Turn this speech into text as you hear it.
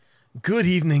Good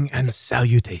evening and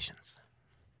salutations.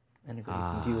 And a good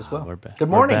evening to you as well. We're back. Good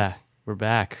morning. We're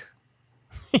back.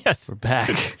 Yes. We're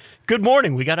back. Good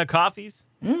morning. We got our coffees.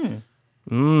 Got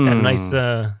a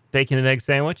nice bacon and egg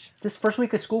sandwich. Is this first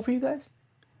week of school for you guys?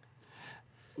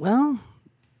 Well,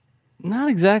 not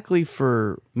exactly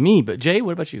for me, but Jay,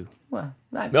 what about you? Well,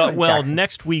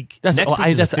 next week. That's next week I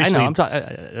is know. officially- I'm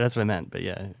that's what I meant. But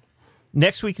yeah,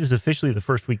 Next week is officially the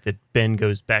first week that Ben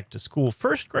goes back to school.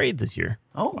 First grade this year.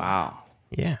 Oh, wow.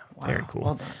 Yeah, very cool.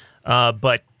 Well done.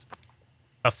 But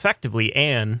effectively,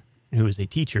 Anne, who is a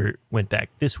teacher, went back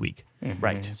this week.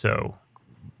 Right. So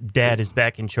Dad is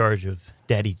back in charge of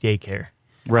Daddy Daycare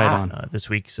Right on. this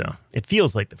week. So it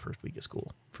feels like the first week of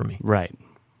school for me. Right.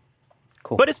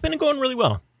 Cool. But it's been going really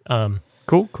well.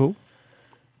 Cool.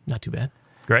 Not too bad.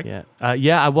 Greg?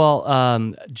 Yeah.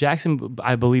 Well, Jackson,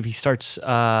 I believe he starts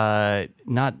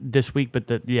not this week, but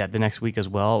the next week as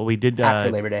well. We did After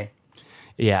Labor Day.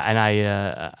 Yeah, and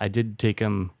I did take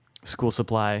him school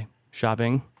supply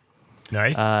shopping.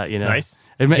 Nice. Nice.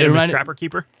 It Get him his reminded, Trapper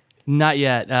Keeper? not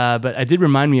yet, but I did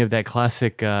remind me of that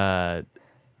classic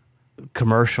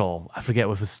commercial. I forget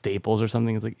what was Staples or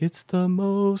something. It's like, it's the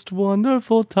most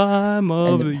wonderful time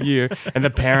of the year, and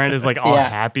the parent is like all Yeah.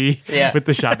 happy Yeah. with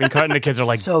the shopping cart, and the kids are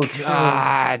like, So true.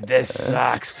 God, this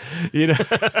sucks. You know,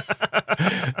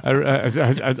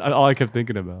 all I kept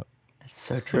thinking about. It's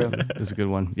so true. It was a good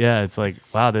one. Yeah, it's like,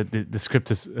 wow, the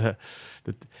script is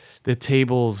the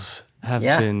tables have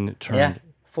been turned. Yeah.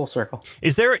 Full circle.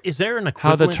 Is there an How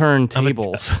equivalent? the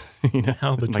turntables. You know,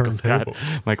 How the Michael turntable.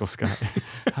 Michael Scott.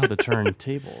 How the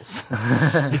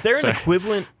turntables. Is there an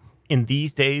equivalent in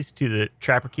these days to the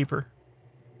Trapper Keeper?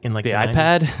 In like The 90s?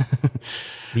 iPad?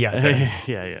 The iPad.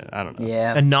 Yeah. I don't know.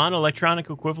 Yeah. A non-electronic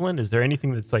equivalent? Is there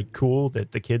anything that's like cool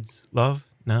that the kids love?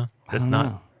 No, that's don't not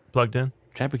know. plugged in.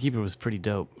 Trapper Keeper was pretty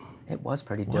dope. It was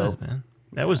pretty Was, dope. man.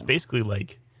 That was basically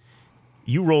like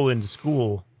you roll into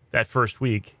school that first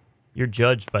week. You're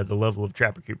judged by the level of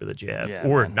Trapper Keeper that you have, Yeah,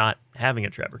 or man. not having a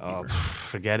Trapper Keeper. Oh,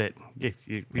 forget it.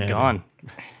 You're Yeah. gone.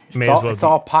 May It's as well it's be-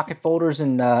 all pocket folders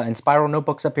and spiral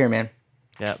notebooks up here, man.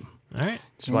 Yep. All right.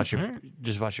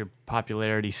 Just watch your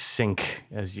popularity sink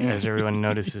as everyone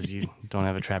notices you don't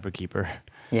have a Trapper Keeper.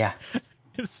 Yeah.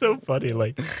 It's so funny.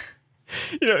 Like,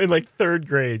 in like third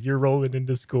grade, you're rolling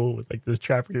into school with like this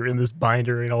Trapper Keeper in this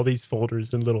binder and all these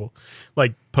folders and little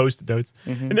like Post-it notes.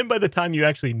 And then by the time you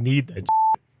actually need that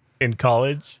in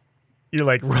college, you're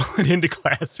like rolling into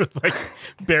class with like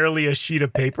barely a sheet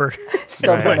of paper.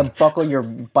 Stumbling to buckle your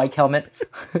bike helmet.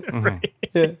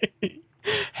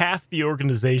 Half the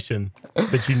organization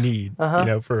that you need,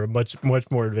 for a much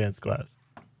more advanced class.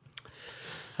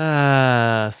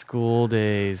 School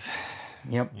days.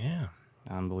 Yep. Yeah.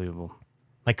 Unbelievable.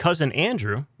 My cousin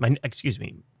Andrew,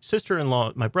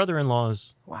 sister-in-law, my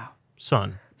brother-in-law's Wow.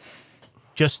 son,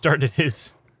 just started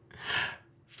his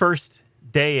first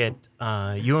day at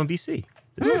UMBC.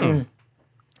 This week.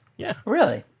 Yeah.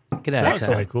 Really? Get out That of was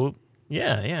town. really cool.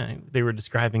 Yeah. They were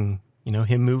describing,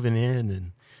 him moving in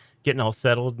and getting all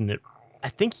settled. And I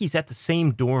think he's at the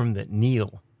same dorm that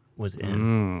Neil was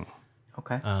in.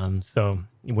 Okay. So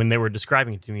when they were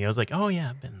describing it to me, I was like, oh, yeah,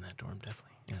 I've been in that dorm,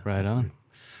 definitely. Yeah, Right that's on. weird.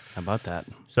 How about that?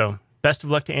 So best of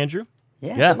luck to Andrew.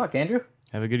 Yeah. Yeah. Good luck, Andrew.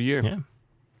 Have a good year. Yeah.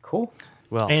 Cool.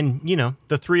 Well, And,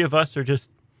 the three of us are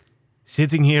just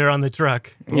sitting here on the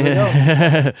truck.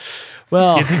 yeah.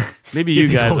 Well, maybe you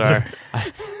getting guys older. are.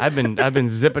 I've been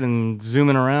zipping and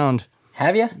zooming around.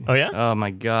 Have you? Oh, yeah? Oh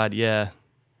my God, yeah.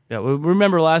 Well,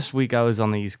 remember last week I was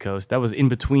on the East Coast. That was in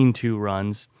between two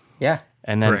runs, Yeah.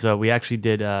 and then Correct. so we actually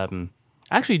did.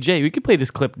 Actually, Jay, we could play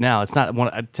this clip now. It's not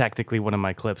technically one of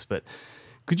my clips, but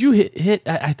could you hit?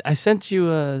 I sent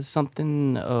you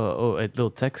something, a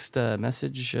little text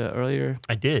message earlier.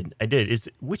 I did. Is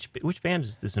which band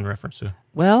is this in reference to?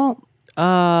 Well,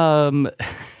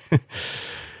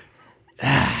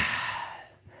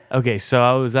 okay, so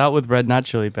I was out with Red Hot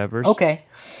Chili Peppers. Okay.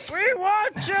 We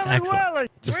want Chili Excellent. Willy.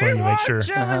 Just we wanted to make want sure.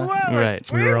 Chili Willy.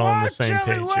 Right. We were all on the want same Chili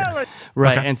page here. Willy.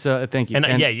 Right, Okay. and so thank you. And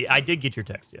I did get your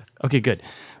text, yes. Okay, good.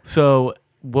 So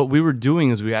what we were doing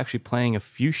is we were actually playing a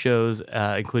few shows,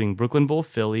 including Brooklyn Bowl,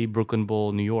 Philly, Brooklyn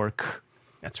Bowl, New York,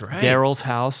 That's right. Daryl's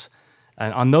house,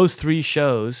 and on those three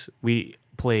shows we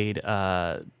played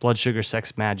Blood Sugar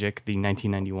Sex Magic, the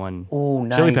 1991 Ooh,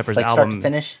 nice. Chili Peppers Like album, start to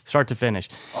finish? start to finish,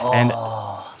 and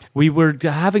we were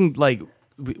having like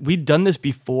we'd done this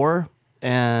before,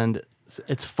 and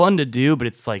it's fun to do, but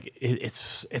it's like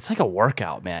it's like a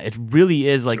workout, man. It really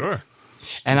is like. Sure.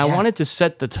 And I Yeah. wanted to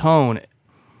set the tone.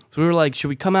 So we were like, should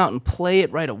we come out and play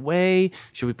it right away?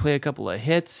 Should we play a couple of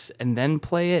hits and then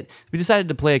play it? We decided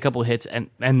to play a couple of hits and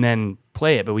then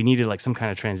play it, but we needed like some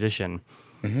kind of transition.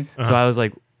 So I was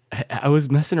like, I was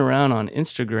messing around on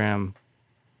Instagram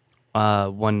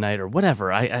one night or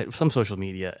whatever, I some social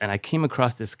media, and I came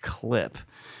across this clip,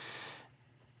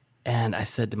 and I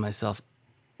said to myself,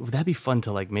 would that be fun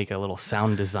to like make a little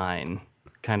sound design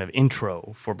kind of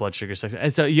intro for Blood Sugar Sex?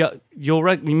 And so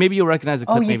maybe you'll recognize the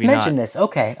clip. Oh, you've maybe mentioned not. this.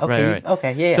 Okay. Right.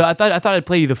 Okay. Yeah. So I thought I'd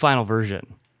play you the final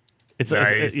version. It's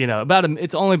Nice.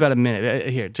 it's only about a minute.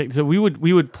 Here, check. So we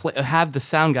would have the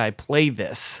sound guy play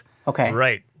this. okay.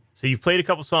 Right. So you've played a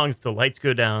couple songs, the lights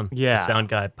go down, Yeah. the sound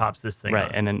guy pops this thing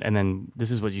Right, on. and then this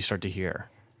is what you start to hear.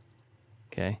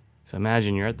 Okay, so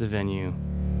imagine you're at the venue,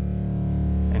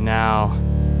 and now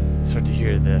you start to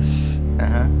hear this.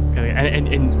 Okay, and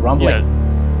It's rumbling.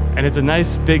 and it's a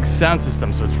nice big sound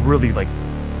system, so it's really like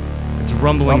it's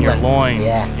rumbling your loins.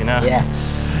 Yeah. You know. Yeah.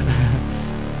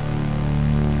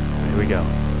 Here we go.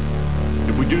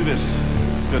 If we do this,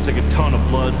 it's gonna take a ton of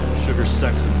blood, sugar,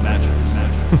 sex, and magic.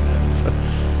 So,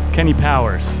 Kenny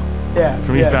Powers Yeah.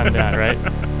 from Eastbound and Down, right?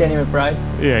 Danny McBride.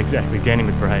 Yeah, exactly. Danny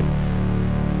McBride.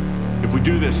 If we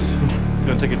do this, it's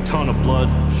gonna take a ton of blood,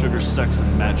 sugar, sex,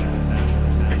 and magic.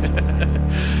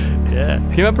 Yeah,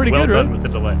 came out pretty Well good, done right? with the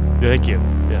delay. Yeah, thank you.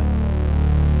 Yeah.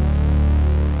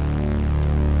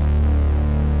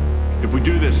 If we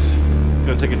do this, it's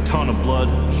gonna take a ton of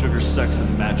blood, sugar, sex,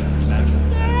 and magic.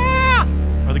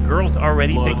 Are the girls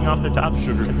already Blood, taking off their tops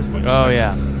sugar, at this point? Oh sex,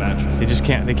 yeah. magic. They just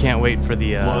can't. They can't wait for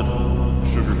the Blood,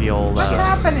 sugar, the old. sex,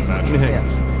 happening? magic.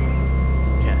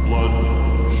 Yeah.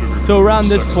 Blood, sugar. So around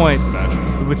this sex, point, magic.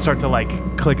 we would start to like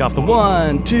click off the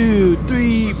 1, 2,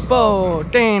 3, 4.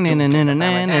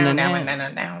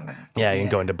 Yeah, you can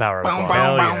go into power.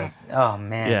 Hell yes. Oh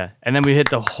man. Yeah, and then we hit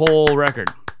the whole record.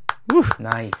 Woo,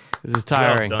 Nice. this is Well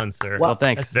tiring. done, sir. Well,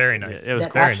 thanks. That's very nice. It was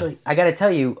That very actually, nice. I got to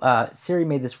tell you, Siri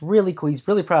made this really cool. He's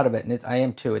really proud of it, and I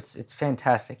am too. It's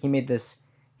fantastic. He made this.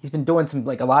 He's been doing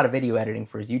a lot of video editing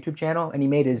for his YouTube channel, and he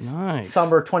made his Nice.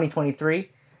 summer 2023,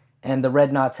 and the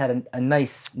Red Knots had a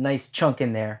nice chunk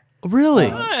in there. Really?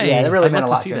 Yeah, that really I'd meant a love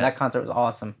to lot see to him. that. That concert was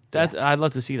awesome. I'd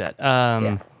love to see that.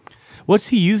 Yeah. What's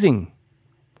he using,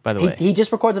 by the way? He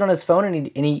just records it on his phone, and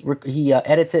he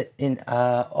edits it in.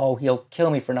 He'll kill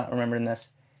me for not remembering this.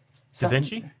 Da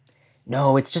Vinci?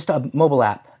 No, it's just a mobile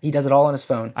app. He does it all on his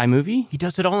phone. iMovie? He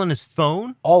does it all on his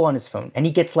phone? All on his phone. And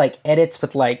he gets like edits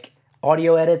with like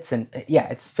audio edits, and yeah,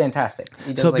 it's fantastic.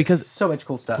 He does because so much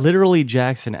cool stuff. Literally,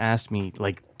 Jackson asked me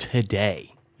like today.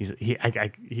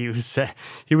 He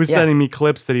was sending me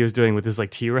clips that he was doing with his like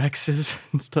T-Rexes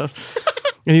and stuff.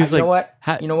 And he was You like,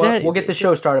 know what? Dad, We'll get the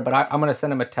show started, but I'm gonna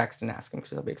send him a text and ask him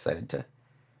because he'll be excited to.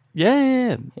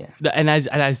 Yeah. Yeah. And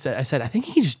I said I think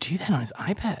he can just do that on his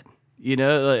iPad. You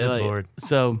know, Good Lord.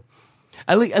 So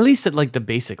at least at like the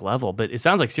basic level, but it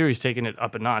sounds like Siri's taking it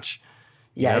up a notch.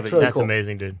 Yeah, Yeah, it's but really That's cool.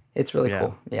 amazing, dude. It's really Yeah.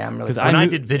 cool. Yeah, I'm really. 'Cause Cool. When I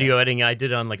knew- did video editing, I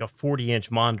did it on like a 40-inch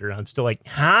monitor. I'm still like,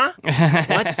 huh?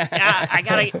 What's? I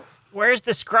gotta. Where's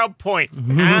the scrub point?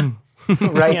 Huh?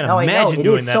 right? can't No, I know. imagine It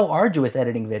doing is that. so arduous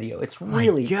editing video. It's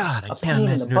really God, I a can't pain in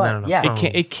imagine the doing that butt. on a Yeah, phone.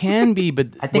 It can be, but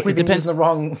I think we've been using the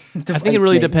wrong. I think it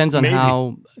really depends on Maybe.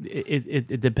 how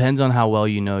it depends on how well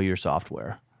you know your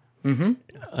software.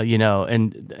 Mm-hmm. You know,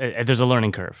 and there's a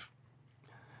learning curve.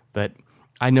 But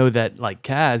I know that like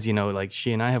Kaz, you know, like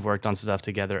she and I have worked on stuff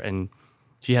together, and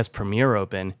she has Premiere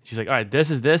open. She's like, all right, this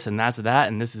is this, and that's that,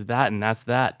 and this is that, and that's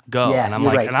that. Go. Yeah, and I'm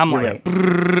you're like, right, and I'm you're like, right.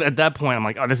 brrr, at that point, I'm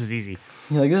like, oh, this is easy.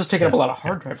 You're like, this is taking up a lot of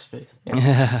hard drive space.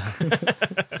 Yeah.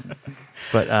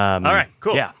 But All right,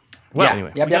 cool. Yeah. Well, Yeah.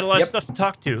 anyway. Yep, we got a lot yep. of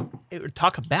stuff to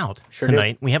talk about Sure do.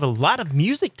 tonight. We have a lot of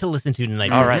music to listen to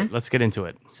tonight. All right, let's get into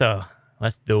it. So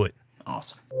let's do it.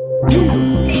 Awesome.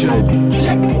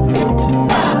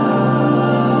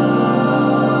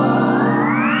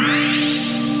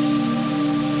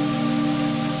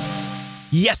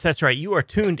 Yes, that's right. You are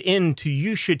tuned in to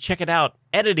You Should Check It Out,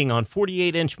 editing on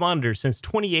 48-inch monitors since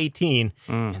 2018,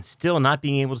 and still not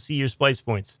being able to see your splice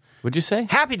points. What'd you say?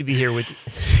 Happy to be here with you.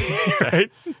 Right?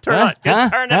 Turn Huh? up. Just Huh?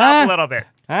 turn it Huh? up a little bit.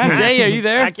 Huh? Jay, are you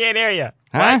there? I can't hear you.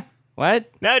 Huh?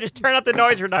 What? No, just turn up the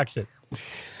noise reduction.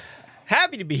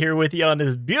 Happy to be here with you on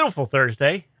this beautiful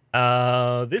Thursday.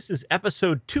 This is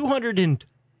episode 212.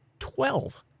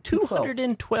 212.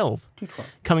 212.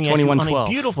 Coming at you on a 2112.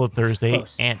 beautiful Thursday.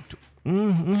 Close. And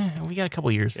we got a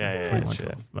couple years. Yeah, yeah, that's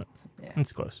true. But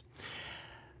it's close.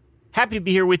 Happy to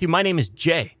be here with you. My name is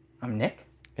Jay. I'm Nick.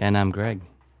 And I'm Greg.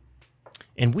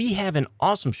 And we have an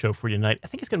awesome show for you tonight. I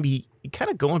think it's going to be kind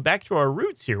of going back to our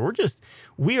roots here.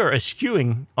 We are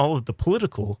eschewing all of the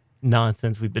political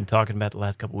nonsense we've been talking about the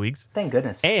last couple weeks. Thank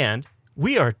goodness. And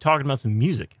we are talking about some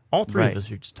music. All three Right. of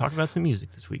us are just talking about some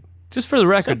music this week. Just for the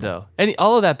record, though,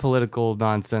 all of that political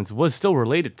nonsense was still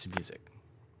related to music.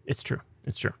 It's true.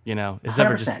 It's true. You know, it's 100%.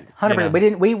 never just 100%. you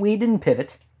know. We didn't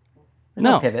pivot. There's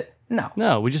no pivot. No.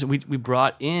 No, we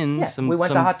brought in Yeah, some. we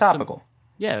went to Hot Topical.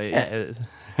 Yeah.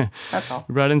 That's all.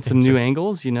 We brought in some new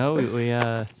angles. You know,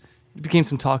 we became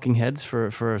some talking heads for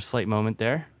a slight moment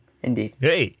there. Indeed.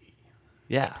 Hey.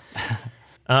 Yeah.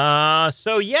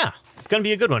 So yeah, it's gonna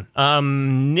be a good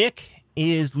one. Nick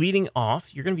is leading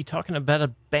off. You're gonna be talking about a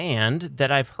band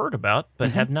that I've heard about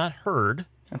but have not heard,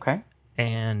 Okay.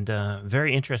 and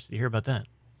very interested to hear about that.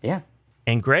 Yeah.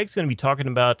 And Greg's gonna be talking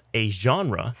about a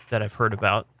genre that I've heard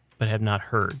about but have not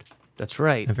heard. That's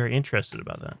right. I'm very interested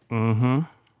about that. Mm-hmm.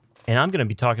 And I'm gonna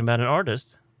be talking about an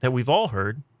artist that we've all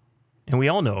heard and we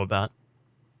all know about.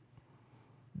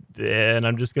 And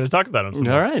I'm just gonna talk about him. Some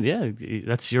All more. right. Yeah,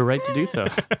 that's your right to do so.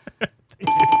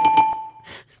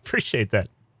 Appreciate that.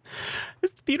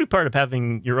 It's the beauty part of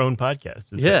having your own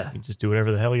podcast. Is Yeah. that you just do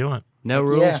whatever the hell you want. No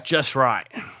rules, Yeah. just right.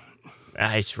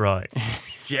 That's right.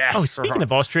 Yeah. Oh, speaking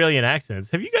of Australian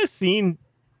accents, have you guys seen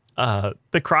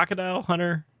the crocodile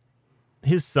hunter,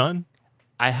 his son?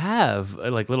 I have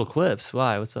like little clips.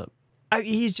 Why? What's up?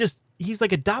 He's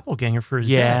like a doppelganger for his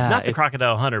Yeah, dad. Not the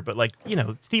crocodile hunter, but like,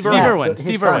 Steve Steve Irwin. Irwin. his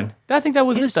Steve son. Irwin. I think that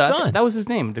was His it. son. That was his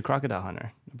name, the crocodile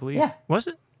hunter. I believe. Yeah. Was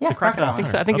it? Yeah, The crocodile Crocodile I think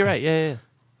hunter. so. I think you're Okay. right. Yeah.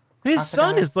 His son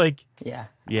Crocodile. is like, Yeah.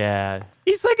 Yeah.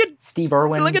 he's like Steve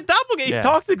Irwin. a doppelganger. Yeah. He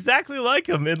talks exactly like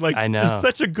him and like I know. is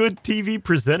such a good TV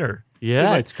presenter.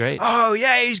 Yeah. Like, It's great. Oh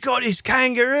yeah, he's got his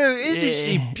kangaroo. Isn't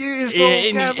she beautiful?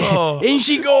 Yeah, Campbell? ain't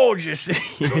she gorgeous?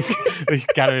 He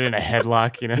got it in a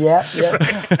headlock, you know. Yeah.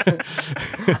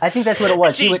 I think that's what it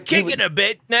was. She's kicking a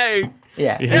bit. No,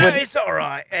 Yeah. no, it's all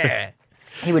right. Yeah.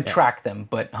 He would track them,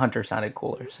 but Hunter sounded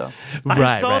cooler. So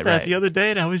I saw that the other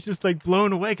day, and I was just like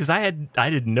blown away because I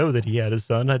didn't know that he had a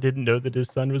son. I didn't know that his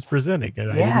son was presenting.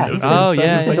 And I didn't know he's that been, his son Oh, was,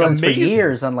 yeah, he's been like, doing this for amazing.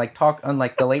 years on like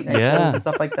the late night Yeah. shows and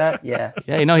stuff like that. Yeah.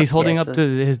 Yeah, he's holding it's up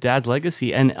to his dad's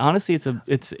legacy, and honestly,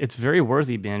 it's very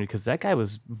worthy, man, because that guy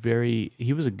was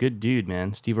he was a good dude,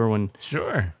 man. Steve Irwin,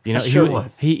 Sure. you know, Sure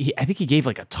was. he I think he gave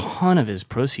like a ton of his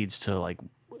proceeds to like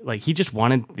he just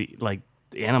wanted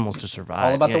the animals to survive.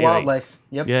 All about the wildlife.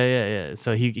 Yep. Yeah.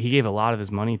 So he gave a lot of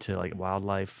his money to like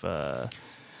wildlife,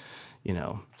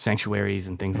 sanctuaries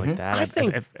and things like that. I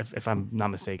think- if I'm not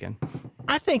mistaken.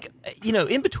 I think,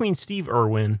 in between Steve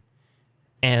Irwin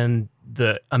and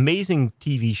the amazing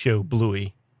TV show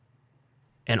Bluey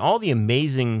and all the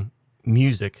amazing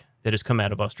music that has come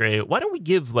out of Australia, why don't we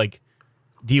give like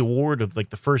the award of like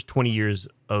the first 20 years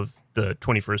of the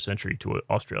 21st century to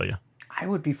Australia, I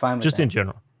would be fine with just that. in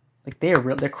general? Like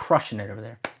they're crushing it over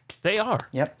there. They are.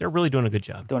 Yep. They're really doing a good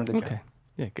job. Doing a good Okay. job.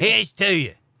 Yeah. Good. Here's to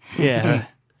you. Yeah.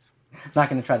 Not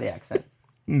going to try the accent.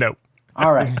 No.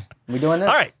 All right. We doing this?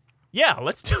 All right. Yeah,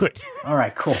 let's do it. All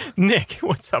right, cool. Nick,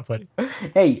 what's up, buddy?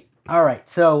 Hey, all right.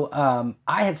 So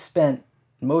I have spent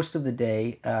most of the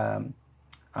day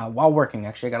while working.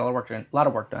 Actually, I got a lot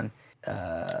of work done.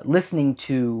 Listening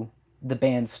to the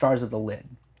band Stars of the Lid.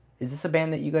 Is this a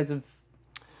band that you guys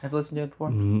have listened to before?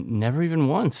 Never even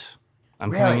once. I'm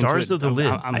Really? coming into Stars it. of the Lid.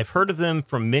 I'm- I've heard of them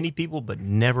from many people, but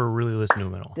never really listened to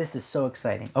them at all. This is so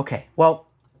exciting. Okay, well,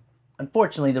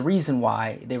 unfortunately, the reason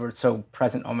why they were so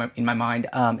present in my mind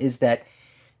is that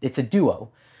it's a duo.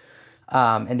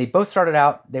 And they both started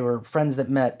out, they were friends that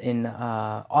met in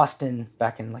Austin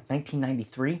back in like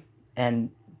 1993.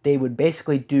 And they would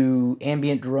basically do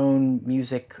ambient drone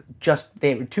music,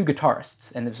 they were two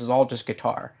guitarists, and this was all just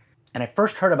guitar. And I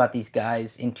first heard about these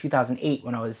guys in 2008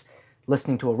 when I was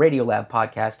listening to a Radiolab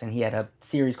podcast, and he had a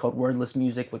series called Wordless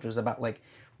Music, which was about like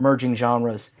merging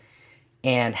genres,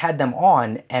 and had them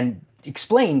on and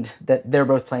explained that they're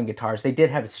both playing guitars. They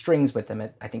did have strings with them,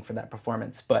 I think, for that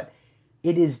performance, but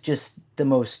it is just the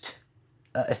most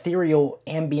ethereal,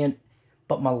 ambient,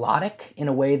 but melodic in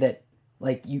a way that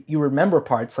like you remember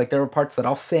parts. Like there are parts that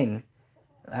I'll sing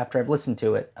after I've listened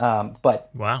to it,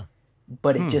 but Wow.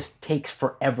 it just takes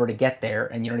forever to get there,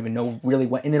 and you don't even know really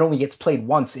what, and it only gets played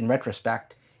once in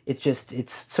retrospect. It's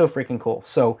so freaking cool.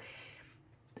 So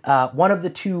one of the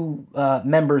two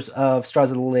members of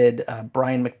Stars of the Lid,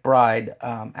 Brian McBride,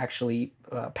 actually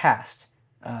passed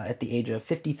at the age of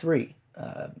 53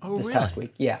 this past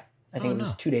week. Yeah, I think it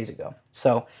was 2 days ago.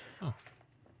 So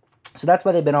that's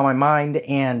why they've been on my mind,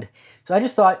 and so I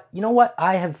just thought, you know what,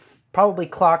 I have probably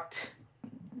clocked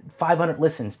 500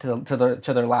 listens to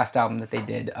their last album that they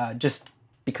did, just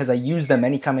because I use them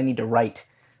anytime I need to write,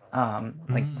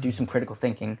 do some critical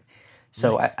thinking.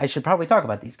 So nice. I should probably talk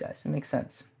about these guys. It makes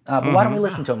sense. But why don't we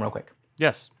listen to them real quick?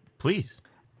 Yes. Please.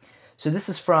 So this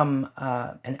is from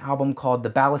an album called The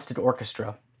Ballasted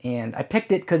Orchestra, and I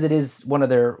picked it because it is one of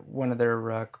their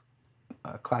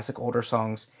classic older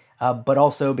songs. but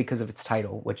also because of its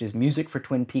title, which is Music for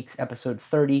Twin Peaks Episode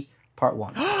 30, Part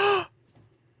 1.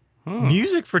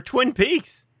 Music for Twin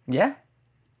Peaks. Yeah.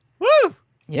 Woo!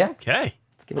 Yeah. Okay.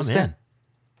 Let's give it a spin.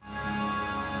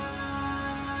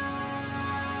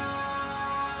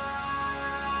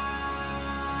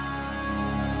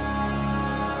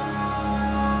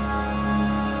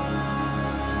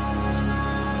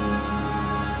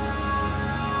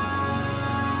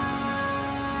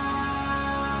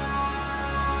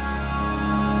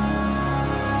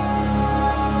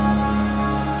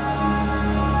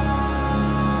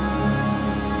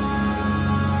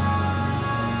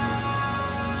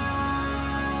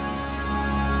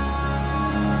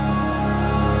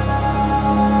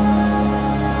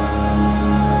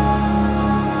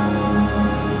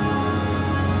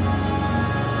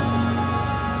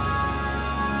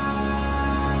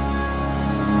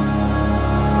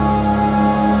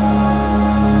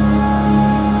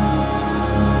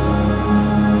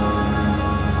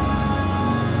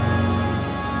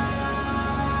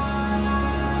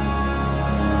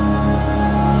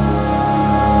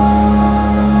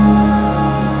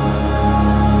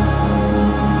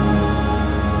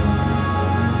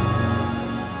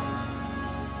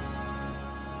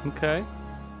 Okay.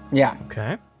 Yeah.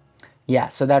 Okay. Yeah.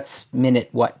 So that's minute,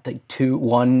 what, like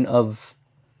 1 of,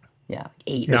 yeah,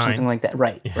 8 or 9. something like that.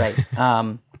 Right. Right.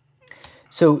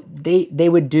 So they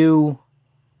would do,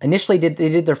 initially they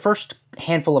did their first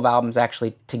handful of albums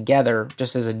actually together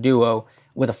just as a duo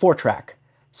with a 4-track.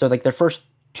 So like their first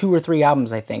 2 or 3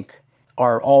 albums, I think,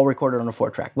 are all recorded on a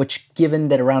 4-track, which given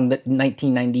that around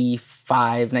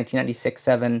 1995, 1996,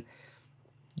 7,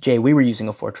 Jay, we were using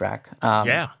a 4-track.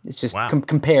 Yeah. It's just Wow.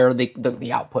 compare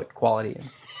the output quality.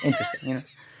 It's interesting, you know.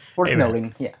 Worth Hey, man.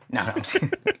 noting. Yeah. No, I'm just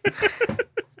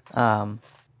kidding.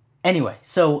 Anyway,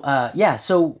 so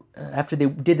after they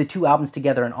did the 2 albums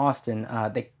together in Austin,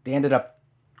 they ended up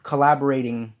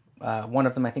collaborating. One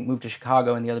of them, I think, moved to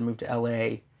Chicago, and the other moved to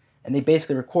L.A. And they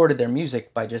basically recorded their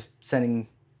music by just sending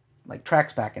like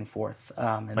tracks back and forth.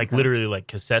 And Like literally like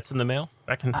cassettes in the mail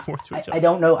back and forth to each other.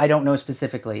 I don't know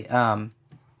specifically.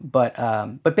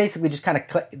 But basically just kind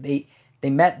of they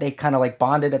met, they kind of like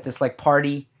bonded at this like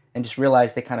party and just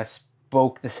realized they kind of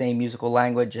spoke the same musical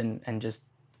language and just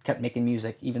kept making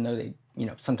music, even though they, you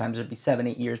know, sometimes there'd be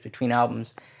 7-8 years between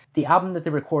albums. The album that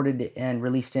they recorded and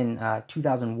released in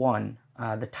 2001,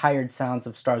 The Tired Sounds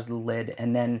of Stars of the Lid,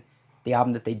 and then the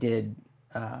album that they did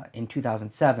in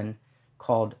 2007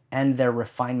 called And Their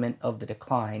Refinement of the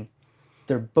Decline,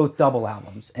 they're both double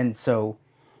albums. And so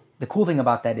the cool thing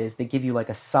about that is they give you like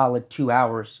a solid 2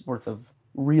 hours worth of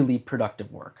really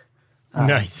productive work.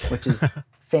 Nice. Which is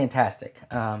fantastic.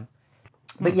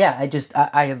 But yeah,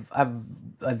 I've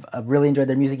really enjoyed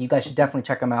their music. You guys should definitely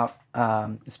check them out,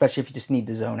 especially if you just need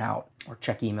to zone out or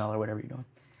check email or whatever you're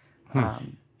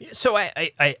doing. So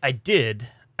I did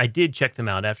check them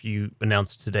out after you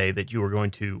announced today that you were going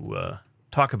to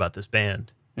talk about this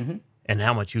band and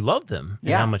how much you loved them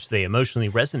and how much they emotionally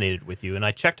resonated with you. And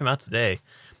I checked them out today,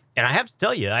 and I have to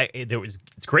tell you,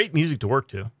 it's great music to work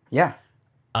to. Yeah.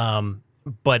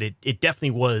 But it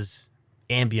definitely was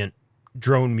ambient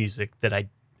drone music that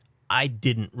I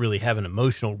didn't really have an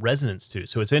emotional resonance to.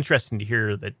 So it's interesting to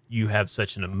hear that you have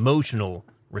such an emotional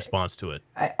response to it.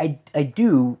 I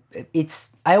do.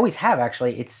 I always have,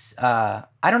 actually. It's I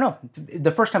don't know.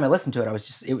 The first time I listened to it,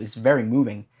 it was very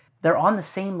moving. They're on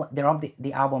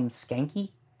the album Skanky,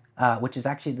 which is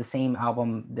actually the same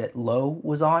album that Low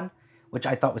was on, which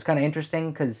I thought was kind of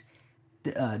interesting because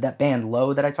that band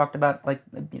Low that I talked about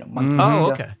months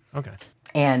ago. Oh, okay.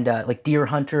 And like Deer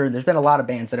Hunter, there's been a lot of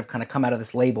bands that have kind of come out of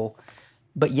this label.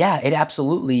 But yeah, it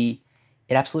absolutely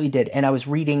did. And I was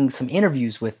reading some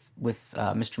interviews with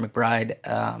Mr.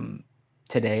 McBride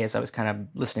today as I was kind of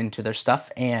listening to their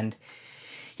stuff, and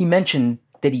he mentioned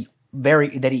that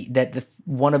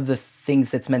one of the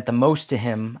things that's meant the most to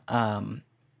him,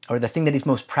 or the thing that he's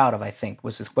most proud of, I think,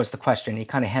 was the question. He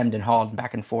kind of hemmed and hawed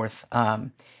back and forth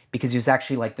because he was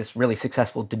actually like this really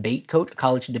successful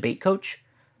college debate coach.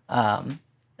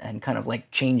 And kind of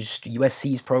like changed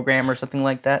USC's program or something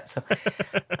like that. So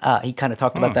he kind of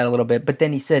talked about that a little bit. But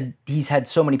then he said he's had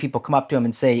so many people come up to him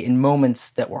and say, in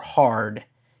moments that were hard,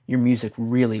 your music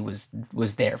really was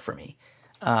there for me.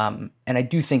 And I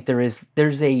do think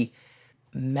there's a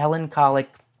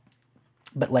melancholic,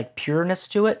 but like pureness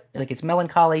to it. Like it's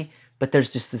melancholy, but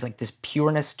there's just this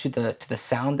pureness to the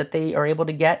sound that they are able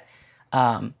to get.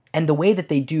 And the way that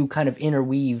they do kind of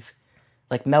interweave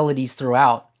like melodies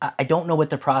throughout. I don't know what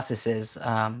the process is,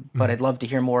 but I'd love to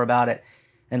hear more about it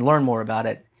and learn more about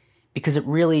it, because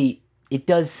it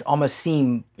does almost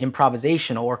seem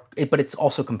improvisational, but it's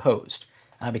also composed.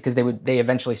 because they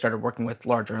eventually started working with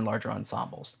larger and larger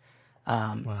ensembles.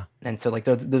 Wow. And so like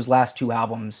those last two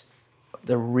albums,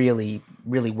 they're really,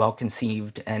 really well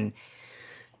conceived. And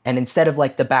instead of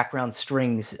like the background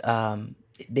strings,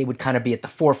 they would kind of be at the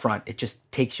forefront. It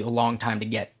just takes you a long time to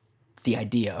get the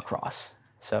idea across.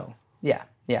 So yeah.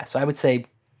 So I would say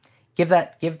give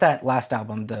that last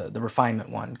album, the Refinement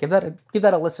one, give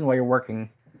that a listen while you're working,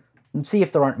 and see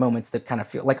if there aren't moments that kind of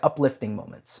feel like uplifting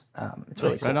moments. It's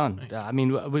really cool. Right on. I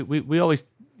mean, we always,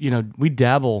 we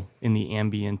dabble in the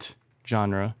ambient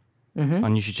genre,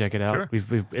 and you should check it out.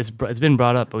 Sure. It's been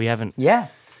brought up, but we haven't. Yeah.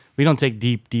 We don't take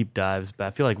deep dives, but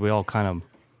I feel like we all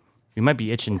we might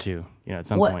be itching to, at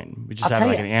some point. We just I'll have tell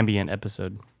like you. an ambient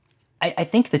episode. I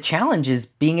think the challenge is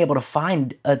being able to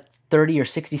find a 30 or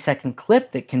 60-second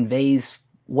clip that conveys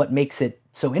what makes it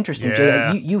so interesting.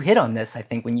 Yeah. Jay, you hit on this, I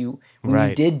think, when you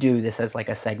Right. did do this as like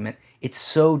a segment. It's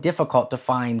so difficult to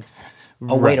find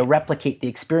a way to replicate the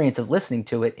experience of listening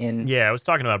to it in... Yeah, I was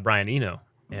talking about Brian Eno.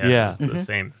 Yeah. It was the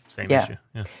same Yeah. issue.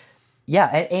 Yeah. Yeah,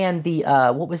 and the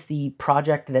what was the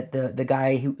project that the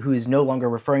guy who is no longer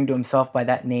referring to himself by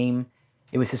that name,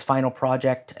 it was his final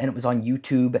project, and it was on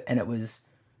YouTube, and it was...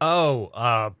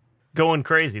 Going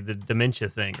Crazy, the dementia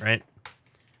thing, right?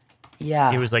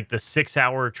 Yeah. It was like the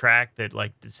 6-hour track that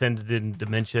like descended in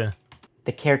dementia.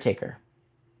 The Caretaker.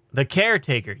 The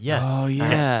Caretaker, yes. Oh, yeah.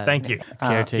 Yes, thank you.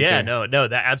 Caretaker. Yeah, no,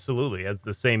 that absolutely has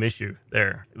the same issue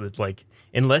there. With like,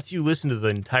 unless you listen to the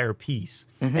entire piece,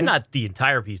 and not the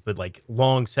entire piece, but like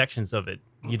long sections of it,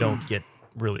 you don't get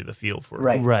really the feel for it.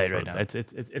 Right. Right. No, it's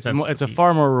a piece.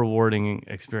 far more rewarding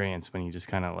experience when you just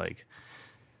kind of like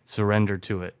surrender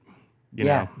to it. You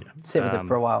know? Sit with it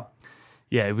for a while.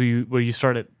 Yeah, where you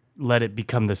let it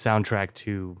become the soundtrack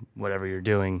to whatever you're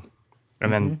doing,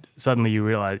 and then suddenly you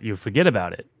realize you forget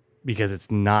about it because it's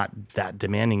not that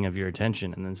demanding of your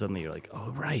attention, and then suddenly you're like, oh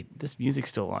right, this music's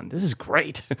still on. This is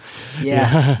great.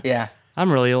 Yeah.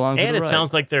 I'm really along for And the it ride.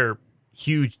 sounds like they're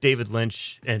huge David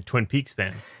Lynch and Twin Peaks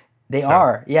fans. They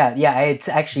are. Yeah. It's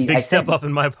actually... Big step up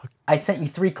in my book. I sent you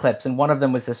 3 clips, and one of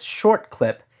them was this short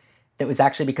clip that was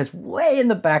actually because way in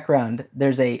the background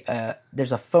there's a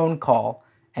phone call,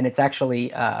 and it's actually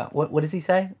what does he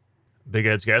say? Big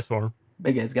Ed's Gas Farm.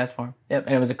 Big Ed's Gas Farm. Yep,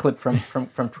 and it was a clip from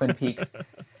Twin Peaks.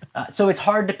 So it's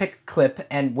hard to pick a clip,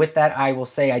 and with that, I will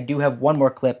say I do have one more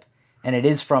clip, and it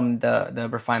is from the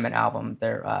Refinement album,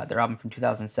 their album from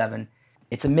 2007.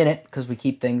 It's a minute because we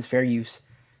keep things fair use,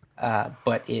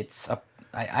 but it's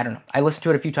I don't know. I listened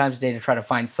to it a few times a day to try to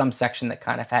find some section that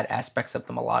kind of had aspects of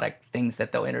the melodic things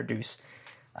that they'll introduce.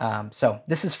 So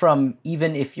this is from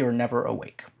Even If You're Never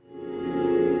Awake.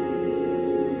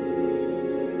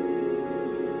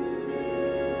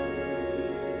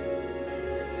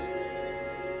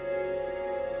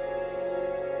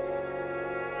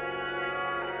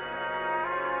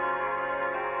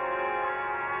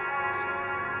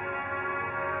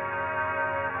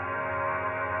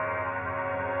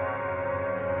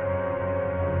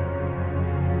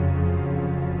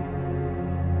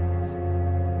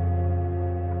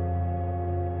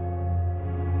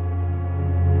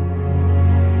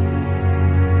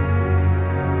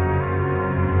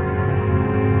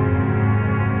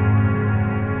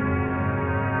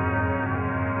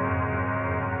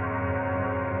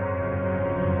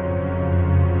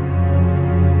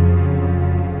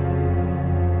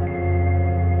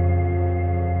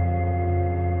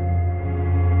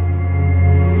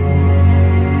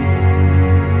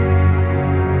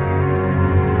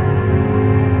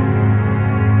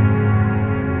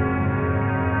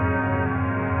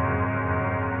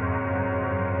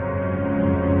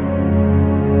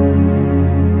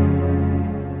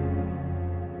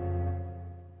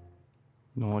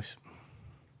 Nice.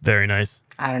 Very nice.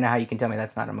 I don't know how you can tell me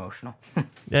that's not emotional.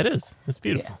 Yeah, it is. It's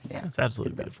beautiful. Yeah. It's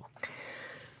absolutely beautiful.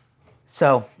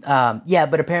 So,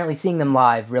 but apparently seeing them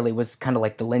live really was kind of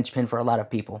like the linchpin for a lot of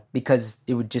people because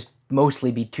it would just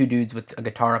mostly be 2 dudes with a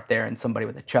guitar up there and somebody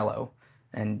with a cello.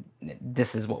 And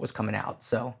this is what was coming out.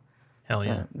 So, Hell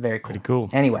yeah. very cool. Pretty cool.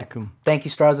 Anyway, Pretty cool. thank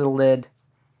you, Stars of the Lid.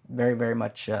 Very, very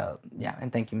much.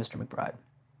 And thank you, Mr. McBride.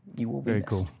 You will be Very missed.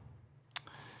 cool.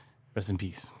 Rest in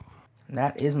peace. And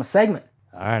that is my segment.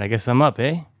 All right, I guess I'm up,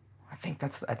 eh? I think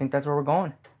that's where we're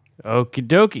going. Okie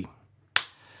dokie.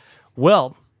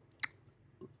 Well,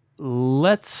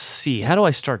 let's see. How do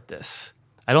I start this?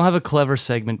 I don't have a clever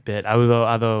segment bit,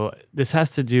 although this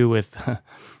has to do with.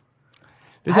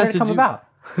 This How has did it come do- about?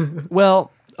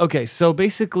 Well, okay, so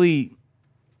basically,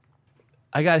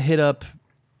 I got hit up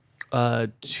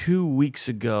 2 weeks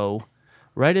ago,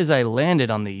 right as I landed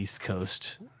on the East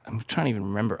Coast. I'm trying to even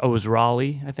remember. Oh, it was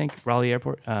Raleigh, I think, Raleigh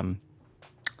Airport,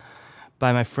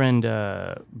 by my friend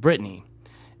Brittany.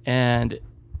 and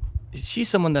she's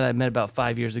someone that I met about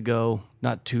 5 years ago,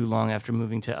 not too long after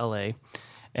moving to LA.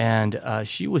 And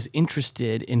she was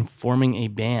interested in forming a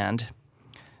band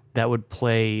that would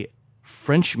play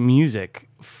French music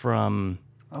from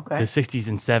the 60s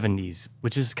and 70s,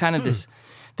 which is kind of this,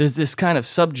 there's this kind of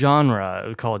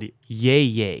subgenre called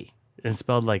yé. It's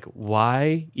spelled like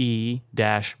Y-E-Y-E,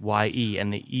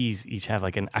 and the E's each have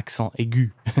like an accent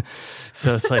aigu.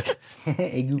 So it's like,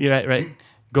 you're right,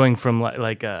 going from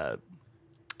like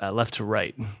left to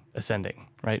right, ascending,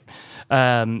 right?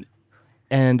 And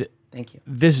Thank you.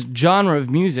 this genre of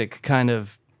music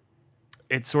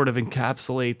it sort of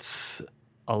encapsulates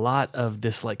a lot of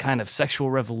this like kind of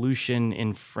sexual revolution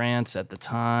in France at the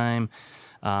time.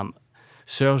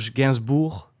 Serge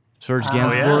Gainsbourg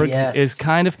yes. is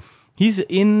kind of, he's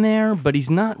in there, but he's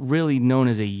not really known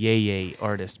as a yay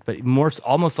artist, but more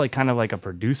almost like kind of like a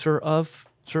producer of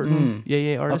certain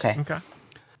yay artists. Okay.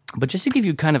 But just to give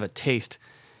you kind of a taste,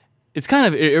 it's kind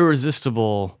of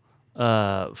irresistible,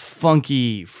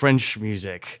 funky French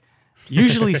music,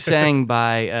 usually sang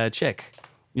by a chick.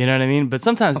 You know what I mean? But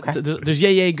sometimes there's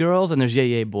yay girls and there's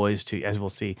yay boys too, as we'll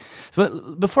see.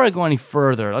 So before I go any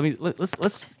further,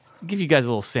 let's give you guys a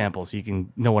little sample so you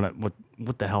can know what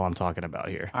the hell I'm talking about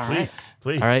here. All right.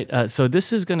 Please. All right. So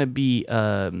this is going to be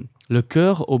Le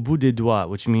Cœur au bout des doigts,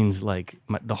 which means like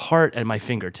the heart at my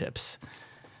fingertips.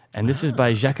 And this is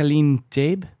by Jacqueline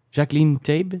Tabe.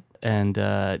 And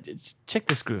check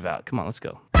this groove out. Come on, let's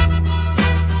go.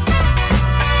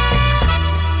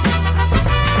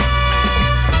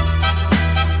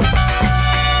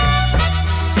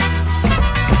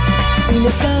 Une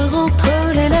fleur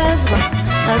entre les lèvres,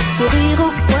 un sourire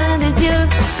au coin des yeux,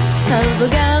 un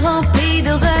regard rempli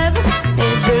de rêves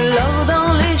et de l'or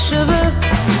dans les cheveux.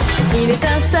 Il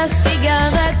éteint sa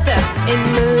cigarette et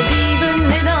me dit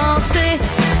venez danser.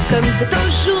 Comme c'est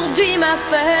aujourd'hui ma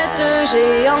fête,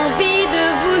 j'ai envie de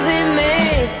vous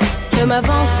aimer. Je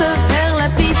m'avance vers la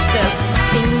piste,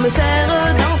 il me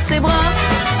serre dans ses bras.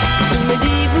 Il me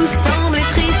dit vous semblez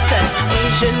triste et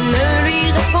je ne lui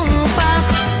réponds pas.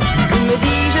 Il me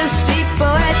dit je suis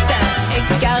poète et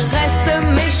caresse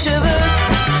mes cheveux.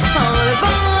 En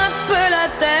levant un peu la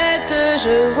tête,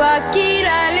 je vois qu'il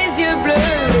a les yeux bleus.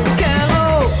 Le cœur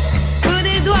au bout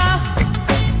des doigts.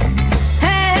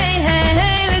 Hey, hey,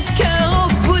 hey, le cœur au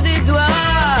bout des doigts.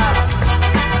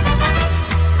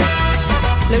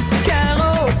 Le cœur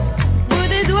au bout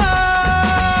des doigts.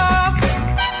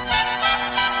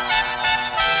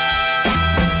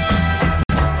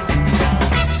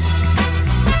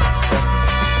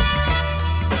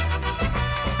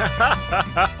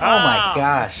 Oh my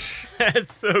gosh.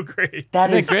 That's so great. That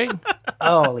Isn't is that great?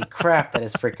 Holy crap, that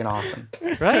is freaking awesome.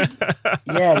 Right?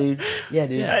 Yeah,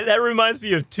 dude. That reminds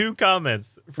me of two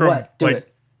comments from What? Do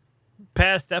it.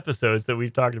 past episodes that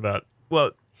we've talked about.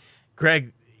 Well,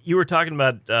 Greg, you were talking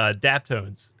about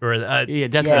Daptones or Yeah,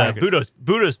 that's Yeah.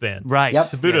 Budos band. Right.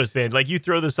 Yep. The Budos band. Like you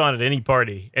throw this on at any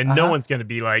party and no one's going to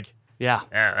be like, Yeah.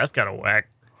 that's kind of whack.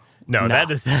 No, No.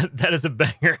 that is a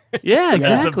banger. Yeah, That's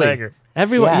a exactly. banger.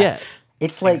 Everyone, yeah.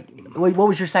 It's like, wait, what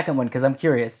was your second one? Because I'm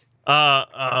curious. Well,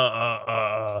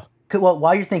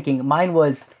 While you're thinking, mine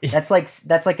was that's like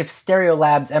if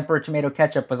Stereolab's Emperor Tomato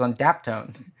Ketchup was on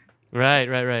Daptones. Right.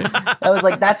 That was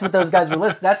like that's what those guys were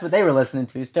listening. That's what they were listening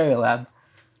to. Stereolab.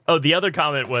 Oh, the other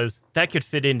comment was that could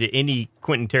fit into any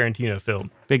Quentin Tarantino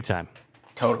film. Big time.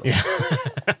 Totally.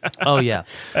 Oh, yeah.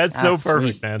 That's so That's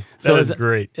perfect, sweet. man. So That is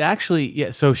great. Actually,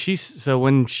 yeah. So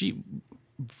when she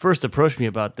first approached me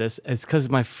about this, it's because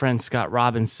my friend Scott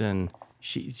Robinson,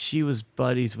 she was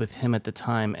buddies with him at the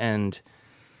time and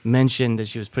mentioned that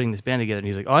she was putting this band together. And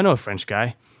he's like, "Oh, I know a French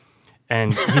guy,"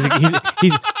 and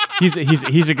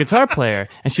he's a guitar player.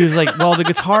 And she was like, "Well, the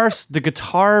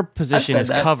guitar position said is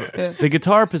that. covered. The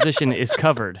guitar position is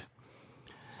covered."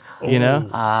 You know,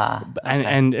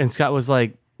 and Scott was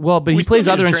like, "Well, but he We still plays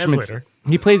need a other instruments. translator.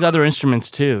 He plays other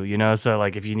instruments too, you know. So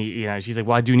like, if you need, you know, she's like,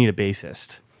 well, I do need a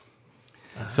bassist.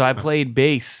 So I played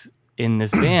bass in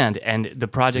this band, and the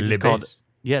project Le is called bass.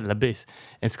 La Bass.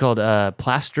 It's called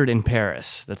Plastered in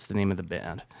Paris. That's the name of the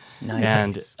band, Nice.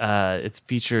 and it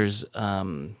features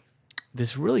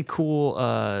this really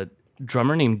cool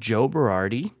drummer named Joe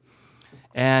Berardi,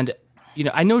 and you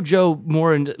know, I know Joe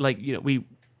more, and like, you know,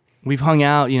 we've hung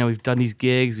out, you know, we've done these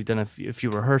gigs, we've done a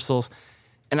few rehearsals,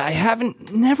 and I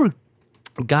never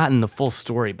gotten the full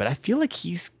story, but I feel like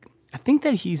I think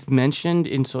that he's mentioned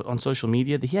on social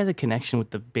media that he has a connection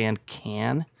with the band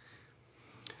Can,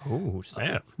 Oh,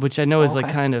 snap. which I know is like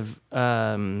Okay. kind of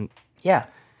Yeah.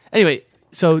 anyway.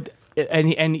 So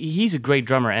and he's a great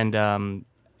drummer and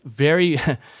very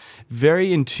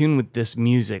very in tune with this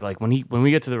music. Like when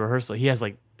we get to the rehearsal, he has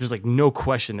like there's like no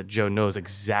question that Joe knows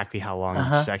exactly how long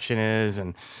each section is,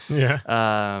 and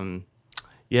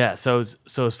so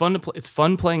it's fun to play. It's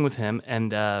fun playing with him,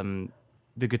 and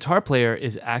the guitar player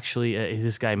is actually is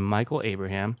this guy Michael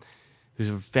Abraham, who's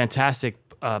a fantastic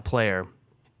player.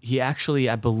 He actually,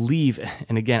 I believe,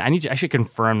 and again, I should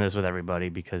confirm this with everybody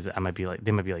because they might be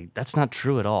like, that's not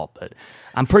true at all. But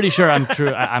I'm pretty sure I'm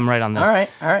true. I'm right on this. All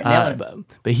right, nail it.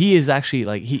 But he is actually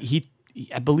like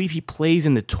I believe he plays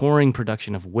in the touring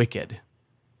production of Wicked.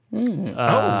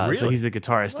 Oh, really? So he's the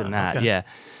guitarist in that. Okay. Yeah,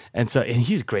 and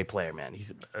he's a great player, man. He's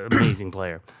an amazing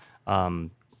player.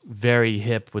 Very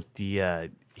hip with the.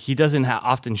 He doesn't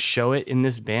often show it in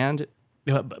this band,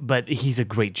 but he's a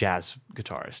great jazz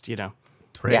guitarist. You know.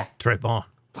 Très bon.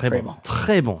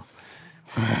 Très bon.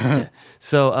 Yeah.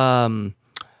 So,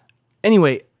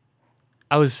 anyway,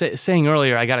 I was saying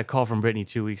earlier, I got a call from Brittany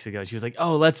 2 weeks ago. She was like,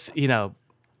 "Oh, let's,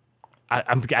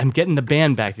 I'm getting the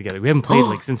band back together. We haven't played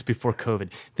like since before COVID.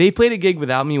 They played a gig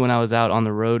without me when I was out on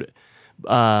the road,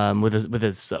 with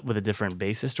a different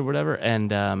bassist or whatever.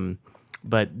 And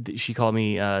but she called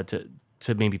me to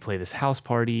maybe play this house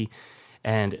party,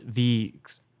 and the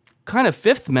kind of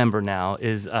fifth member now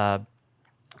is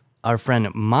our friend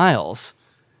Miles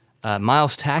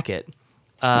Tackett.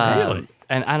 Really?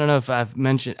 And I don't know if I've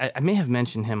mentioned, I may have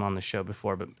mentioned him on the show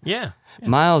before, but Yeah.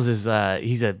 Miles is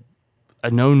he's a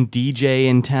known DJ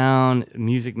in town,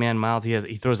 music man. Miles,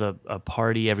 he throws a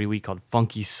party every week called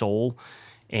Funky Soul,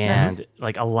 and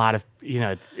like a lot of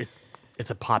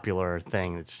it's a popular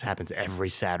thing. It just happens every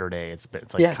Saturday. It's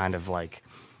like kind of like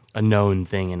a known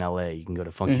thing in LA. You can go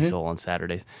to Funky Soul on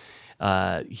Saturdays.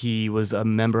 He was a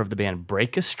member of the band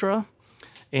Breakestra,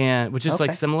 which is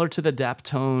like similar to the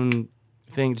Daptone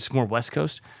thing, just more West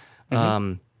Coast.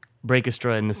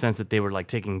 Breakestra in the sense that they were like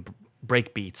taking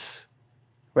break beats,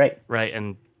 right,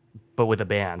 but with a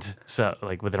band, so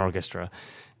like with an orchestra,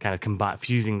 kind of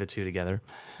fusing the two together.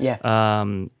 Yeah.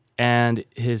 And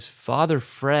his father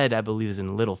Fred, I believe, is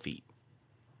in Little Feat.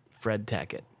 Fred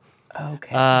Tackett.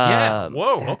 Okay. Yeah.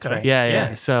 Whoa. That's Okay. right.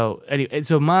 Yeah. So anyway,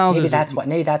 so Miles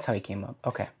maybe that's how he came up.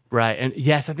 Okay. Right, and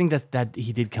yes, I think that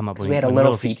he did come up with. We had a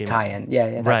Little Feat tie-in.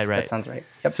 Yeah. Right. That sounds right.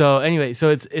 Yep. So anyway, so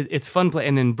it's fun play,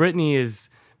 and then Brittany is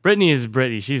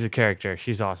Brittany. She's a character.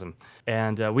 She's awesome,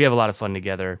 and we have a lot of fun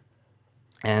together.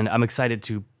 And I'm excited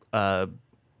to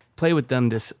play with them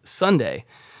this Sunday.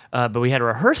 But we had a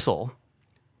rehearsal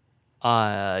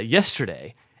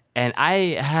yesterday. And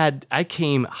I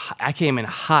came in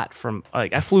hot from,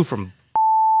 like, I flew from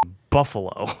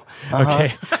Buffalo,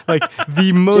 okay, like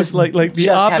the most like the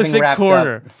opposite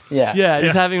corner, up.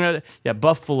 Yeah,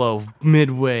 Buffalo,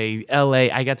 Midway, LA.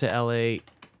 I got to LA.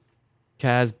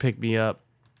 Kaz picked me up.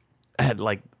 I had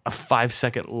like a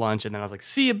 5-second lunch, and then I was like,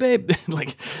 "See you, babe."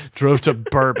 Like, drove to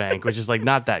Burbank, which is like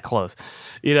not that close,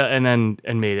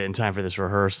 and made it in time for this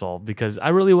rehearsal because I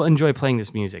really enjoy playing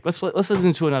this music. Let's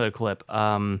listen to another clip.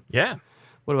 Yeah.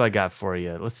 What do I got for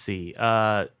you? Let's see.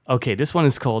 Okay, this one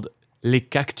is called Les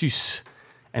Cactus,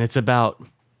 and it's about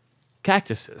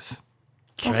cactuses,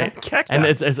 right? Cacti. And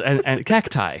it's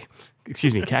cacti.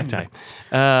 Excuse me, cacti.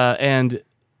 And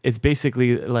it's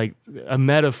basically like a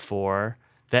metaphor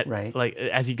that, like,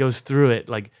 as he goes through it,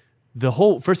 like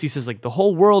first he says like the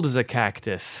whole world is a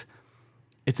cactus.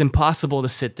 It's impossible to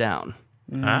sit down.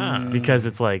 Because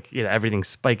it's like, everything's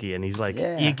spiky, and he's like,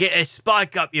 you get a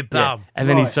spike up your bum. And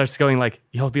then he starts going like,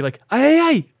 he'll be like,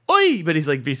 ay, oi, but he's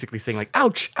like basically saying like,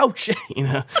 ouch, ouch,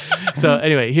 So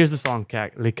anyway, here's the song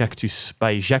Les Cactus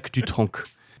by Jacques Dutronc.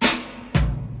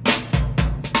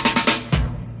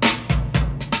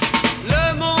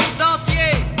 Le monde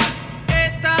entier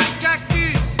est un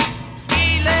cactus.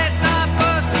 Il est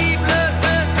impossible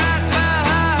de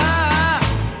s'asseoir.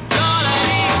 Dans la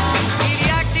vie, il y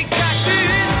a que des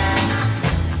cactus.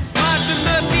 Moi je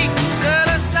me pique de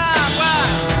le savoir.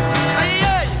 Aïe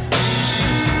aïe.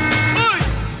 Ouille.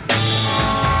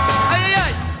 Aïe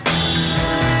aïe.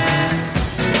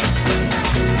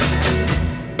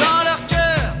 Dans leur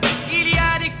cœur, il y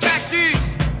a des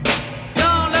cactus.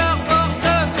 Dans leur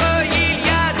portefeuille, il y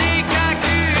a des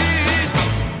cactus.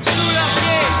 Sous leurs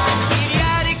pieds, il y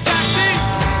a des cactus.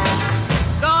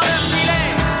 Dans leur gilet,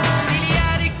 il y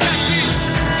a des cactus.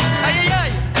 Aïe aïe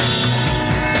aïe.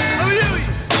 Ah oui oui.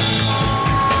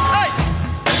 Aïe.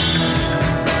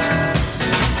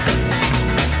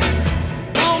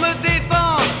 Pour me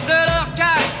défendre de leurs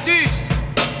cactus,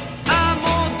 à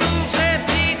mon tour j'ai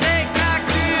pris des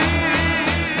cactus.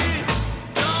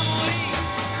 Dans mon lit,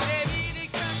 j'ai mis des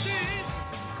cactus.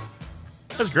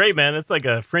 That's great, man. It's like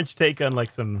a French take on like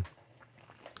some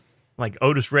like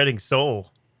Otis Redding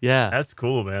soul. Yeah. That's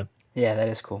cool, man. Yeah, that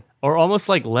is cool. Or almost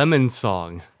like Lemon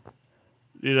Song.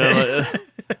 You know,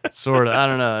 sort of. I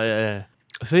don't know. Yeah.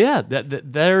 So yeah,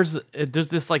 there's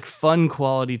this like fun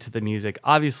quality to the music.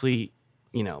 Obviously,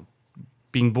 you know,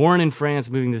 being born in France,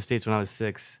 moving to the States when I was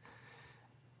 6,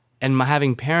 and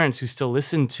having parents who still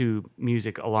listen to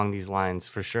music along these lines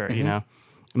for sure. You know,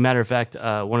 matter of fact,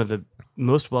 one of the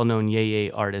most well-known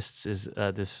yeye artists is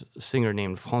this singer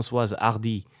named Françoise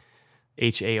Hardy.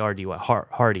 Hardy,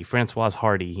 Hardy. Françoise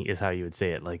Hardy is how you would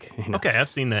say it. Like, you know. Okay, I've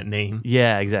seen that name.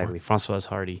 Yeah, exactly. Françoise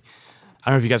Hardy. I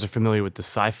don't know if you guys are familiar with the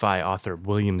sci-fi author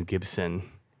William Gibson.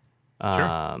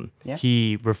 Sure. Yeah.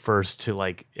 He refers to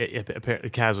like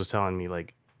Kaz was telling me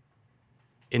like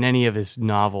in any of his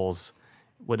novels,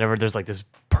 whenever there's like this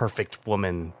perfect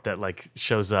woman that like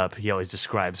shows up, he always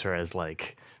describes her as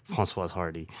like Françoise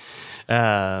Hardy.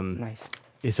 Nice.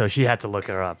 So she had to look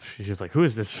her up. She's like, "Who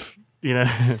is this?" You know.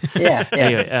 Yeah.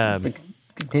 Anyway,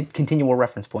 Continual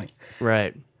reference point.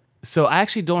 right. So I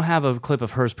actually don't have a clip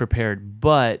of hers prepared,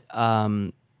 but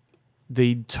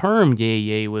the term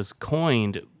yeye was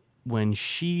coined when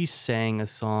she sang a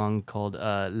song called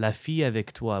La Fille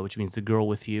avec toi, which means the girl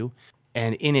with you.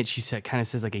 And in it, she kind of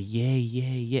says like a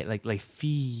yeah, like fille,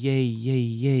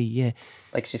 yeah.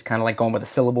 Like she's kind of like going with a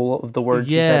syllable of the word.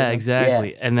 she Yeah, said.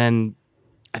 exactly. Yeah. And then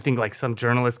I think like some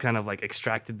journalist kind of like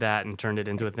extracted that and turned it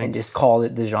into a thing. And just called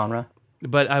it the genre.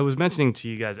 But I was mentioning to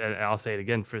you guys, and I'll say it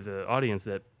again for the audience,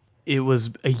 that it was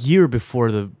a year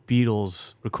before the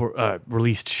Beatles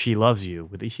released "She Loves You"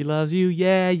 with the "She Loves You,"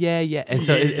 yeah. And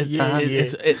so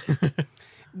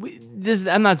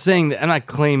I'm not saying that, I'm not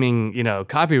claiming, you know,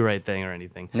 copyright thing or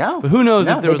anything. No, but who knows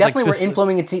if there they was like definitely this.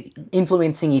 were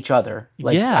influencing each other.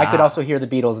 Like, Yeah. I could also hear the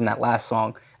Beatles in that last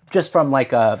song, just from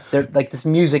like this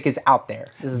music is out there.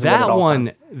 This is what it That all one,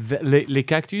 sounds. Les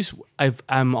Cactus,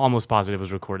 I'm almost positive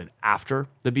was recorded after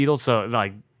the Beatles. So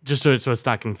like, just so it's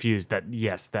not confused, that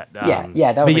yes, that That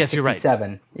but was like yes, you're right.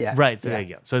 67. Yeah, Right. So there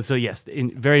you go. So yes,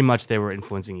 very much they were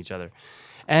influencing each other,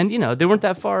 and you know they weren't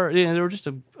that far. You know, they were just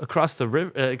across the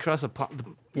river, across the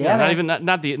pond. Yeah, not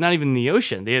even the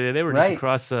ocean. They were just Right.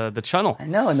 across the channel. I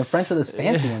know, and the French were those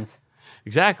fancy ones.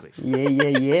 Exactly.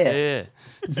 Yeah. Yeah.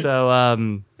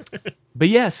 So, but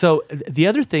yeah. So the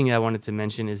other thing I wanted to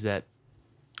mention is that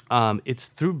it's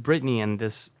through Brittany and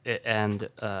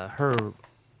her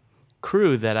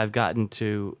crew that I've gotten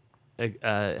to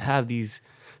have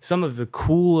some of the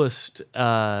coolest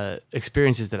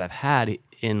experiences that I've had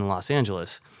in Los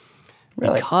Angeles.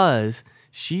 Really? Because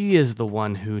she is the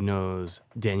one who knows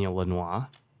Daniel Lanois.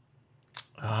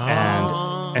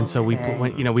 And so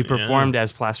we performed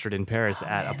as Plastered in Paris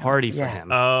at a party for him.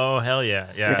 Oh, hell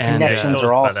yeah. Yeah. Your And, connections told us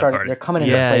are all about that starting. party. They're coming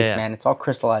into place, man. It's all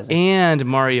crystallizing. And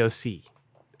Mario C.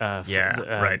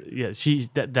 Right. Yeah,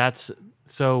 that's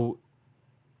so.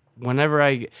 Whenever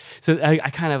I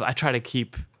try to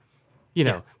keep, you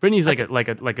know, Brittany's like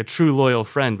a true loyal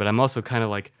friend, but I'm also kind of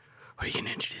like, are you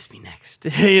gonna introduce me next?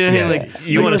 You know, like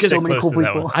You want to There's stay so many close cool to that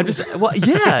people. one. I'm just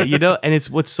yeah, you know. And it's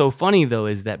what's so funny though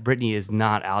is that Brittany is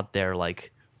not out there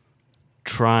like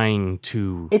trying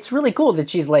to. It's really cool that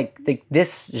she's like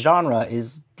this genre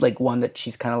is like one that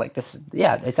she's kind of like this.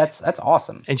 Yeah, that's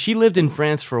awesome. And she lived in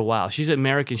France for a while. She's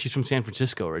American. She's from San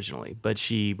Francisco originally, but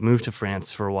she moved to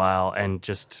France for a while and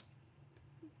just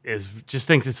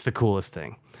thinks it's the coolest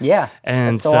thing. Yeah,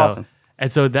 And that's so awesome.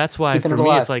 And so that's why Keeping for it me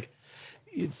alive. it's like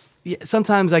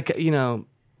sometimes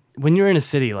when you're in a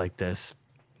city like this,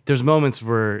 there's moments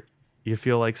where you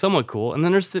feel like somewhat cool, and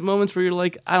then there's the moments where you're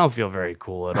like, I don't feel very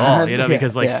cool at all, you know,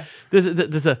 because like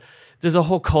there's a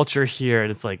whole culture here,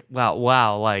 and it's like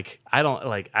wow, like I don't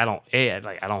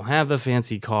have the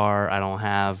fancy car, I don't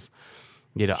have,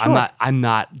 you know, Sure. I'm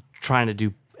not trying to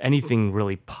do anything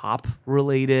really pop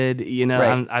related, you know.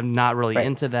 Right. I'm not really Right.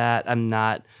 into that. I'm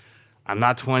not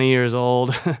 20 years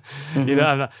old. You know,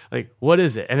 I'm not like, what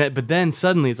is it? But then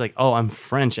suddenly it's like, oh, I'm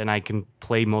French and I can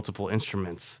play multiple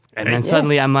instruments. And then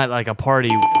suddenly I'm at like a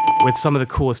party with some of the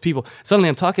coolest people. Suddenly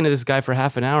I'm talking to this guy for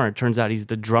half an hour. It turns out he's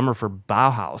the drummer for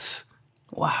Bauhaus.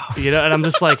 Wow. You know, and I'm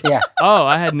just like, Yeah. oh,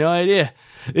 I had no idea.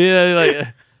 You know, like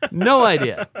no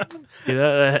idea. You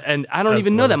know, and I don't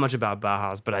even know that much about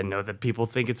Bauhaus, but I know that people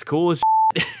think it's cool as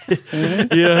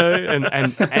you know,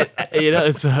 and you know,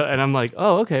 and I'm like,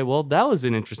 oh, okay, well, that was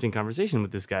an interesting conversation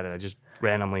with this guy that I just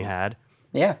randomly had.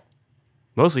 Yeah.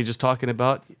 Mostly just talking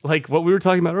about like what we were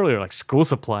talking about earlier, like school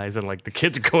supplies and like the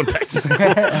kids are going back to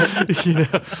school. You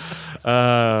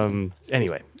know.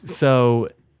 Anyway, so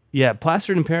yeah,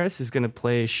 Plastered in Paris is going to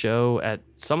play a show at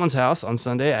someone's house on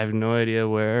Sunday. I have no idea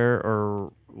where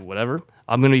or whatever.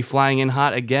 I'm going to be flying in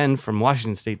hot again from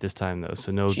Washington State this time though,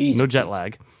 so no Jeez, jet Pete.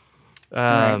 lag.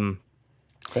 Right.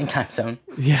 Same time zone.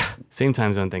 Yeah, same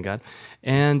time zone, thank God.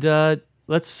 And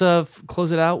let's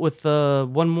close it out with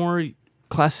one more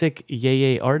classic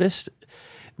Yeye artist.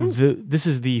 This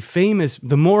is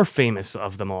the more famous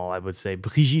of them all, I would say,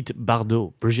 Brigitte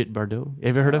Bardot. Brigitte Bardot. You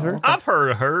ever heard of her? I've heard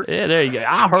of her. Yeah, there you go.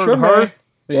 I heard Sure, of her. man.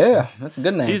 Yeah, that's a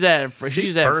good name. She's that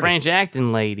French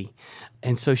acting lady,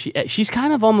 and so she's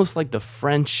kind of almost like the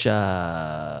French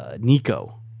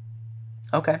Nico.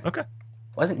 Okay.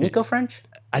 Wasn't Nico French?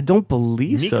 I don't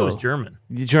believe so. Nico's German.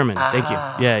 German. Thank you.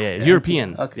 Yeah.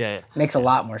 European. Okay. Yeah. Makes a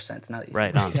lot more sense now that you say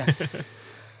Right it. on. Yeah.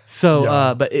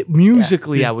 So, but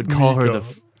musically, I would call her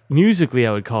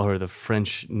Nico. the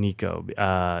French Nico.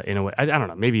 In a way, I don't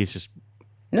know. Maybe it's just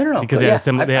No. because but they have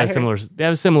I hear they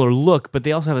have a similar look, but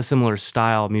they also have a similar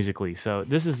style musically. So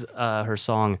this is her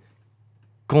song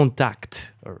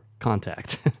Contact or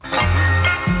Contact.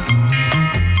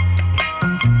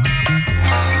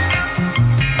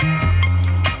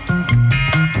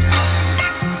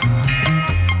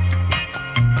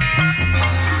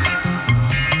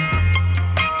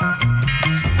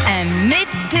 Un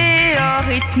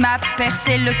météorite m'a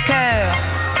percé le cœur.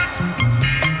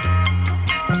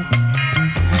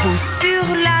 Vous sur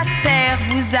la terre,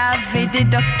 vous avez des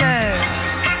docteurs.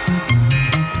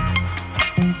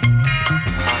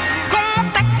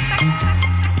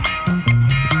 Contact.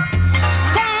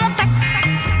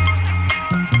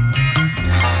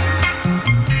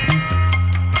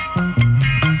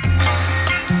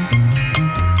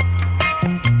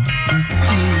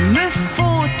 Il me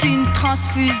faut une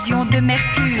transfusion de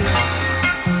mercure.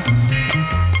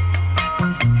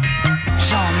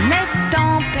 J'en ai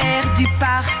tant perdu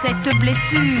par cette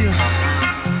blessure.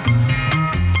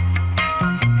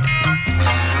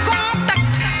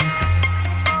 Contact.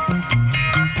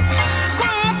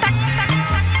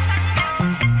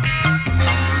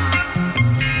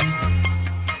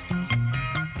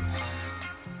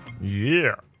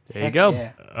 Yeah. There you go.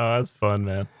 Yeah, Oh, that's fun,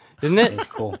 man. Isn't it? it's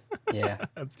cool. Yeah.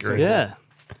 That's great. Yeah.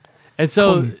 And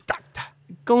so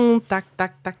Contact.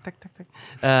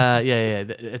 Yeah.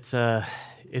 It's a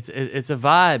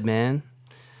vibe, man.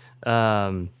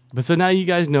 But so now you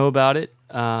guys know about it.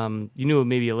 You knew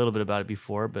maybe a little bit about it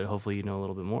before, but hopefully you know a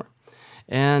little bit more.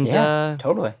 And Yeah,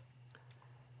 totally.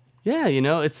 yeah,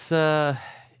 it's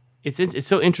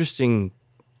so interesting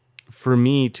for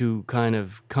me to kind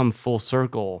of come full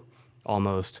circle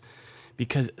almost,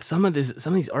 because some of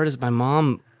these artists my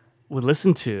mom would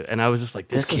listen to, and I was just like,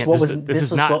 this This can't. was This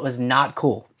is not. what was not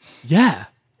cool. Yeah.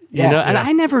 Yeah. You know, and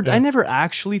I never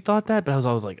actually thought that, but I was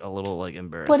always like a little like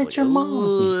embarrassed. But it's like, your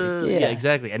mom's music. "Ugh." Yeah.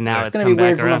 Exactly. And now It's it's gonna come be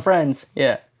weird back for my around. friends.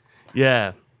 Yeah.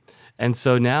 Yeah. And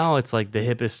so now it's like the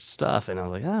hippest stuff, and I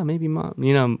was like, maybe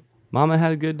Mama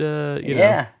had a good,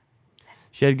 Yeah.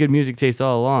 she had good music taste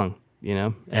all along,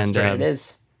 and There it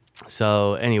is.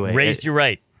 So anyway, Raised you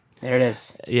right. There it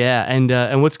is. yeah,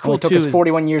 and what's cool Only took too us is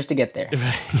 41 years to get there.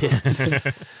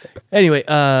 anyway,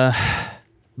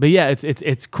 but yeah,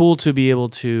 it's cool to be able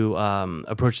to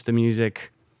approach the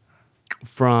music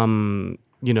from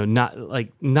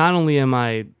not only am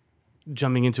I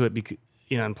jumping into it because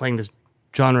I'm playing this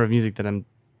genre of music that I'm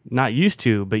not used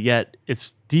to, but yet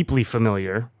it's deeply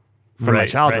familiar from my Right,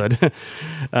 childhood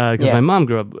because Yeah. my mom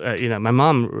grew up. My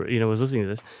mom was listening to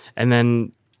this, and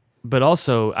then but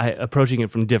also approaching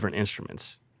it from different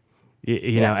instruments.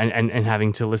 You know, and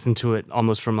having to listen to it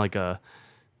almost from like a,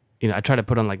 I try to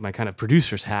put on like my kind of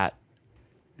producer's hat,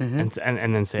 and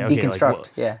then say, okay, Deconstruct,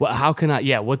 yeah. how can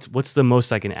I, what's the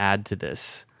most I can add to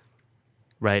this,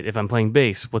 right? If I'm playing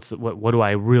bass, what do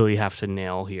I really have to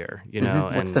nail here, What's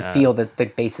and, the feel that the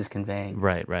bass is conveying?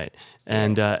 right,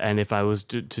 and if I was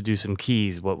to do some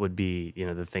keys, what would be,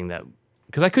 the thing that,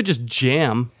 because I could just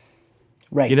jam,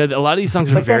 Right. a lot of these songs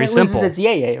are but very then it simple. loses its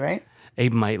yay, right?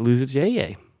 It might lose its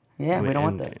yay. Yeah, we don't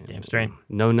want And- that. Damn straight.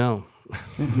 No. No.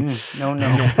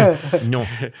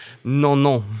 No. No.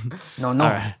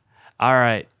 No. All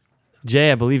right.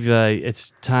 Jay, I believe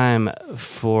it's time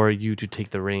for you to take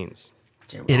the reins.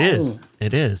 It is.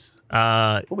 It is. we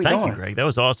Thank you, doing? Greg. That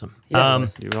was awesome. Yeah, it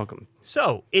was. You're welcome.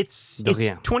 So it's De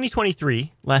rien.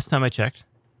 2023. Last time I checked,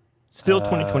 still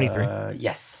 2023.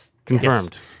 Yes.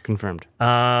 Confirmed.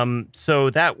 So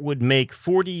that would make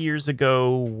 40 years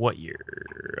ago. What year?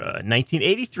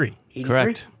 1983. 83?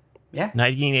 Correct. Yeah.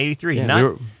 1983. Yeah, Not we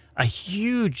were- a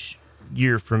huge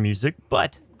year for music,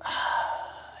 but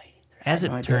as it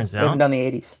No idea. turns We haven't out, done the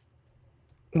 80s.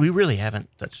 we really haven't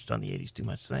touched on the 80s too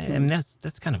much. I mean,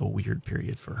 that's kind of a weird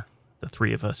period for the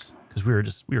three of us because we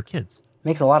were kids.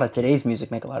 Makes a lot of today's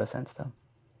music make a lot of sense, though.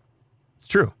 It's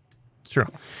true.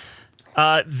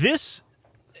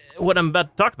 What I'm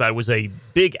about to talk about was a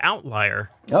big outlier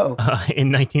Oh,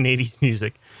 in 1980s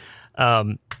music.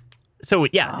 So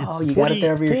yeah, Oh, it's you got it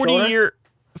there over your shoulder? year.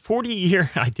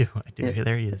 40-year. I do.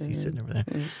 There he is. He's sitting over there.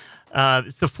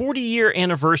 It's the 40-year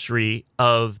anniversary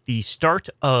of the start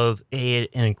of an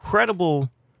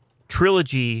incredible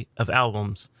trilogy of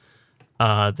albums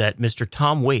that Mr.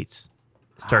 Tom Waits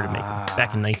started making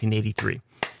back in 1983.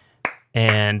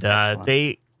 And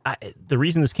the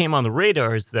reason this came on the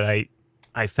radar is that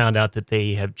I found out that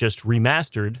they have just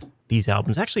remastered these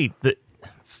albums. Actually, the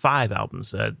 5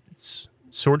 albums. It's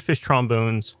Swordfish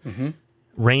Trombones,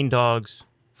 Rain Dogs,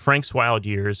 Frank's Wild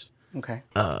Years,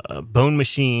 Bone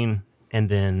Machine, and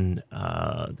then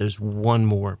there's one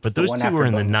more. But those two are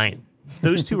in the 90s.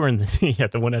 Those two are in the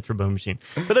the one after Bone Machine.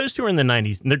 But those two are in the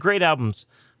 90s, and they're great albums,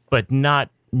 but not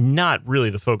really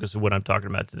the focus of what I'm talking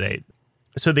about today.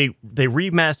 So they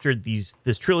remastered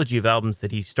this trilogy of albums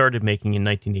that he started making in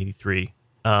 1983.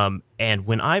 And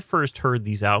when I first heard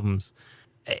these albums,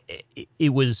 it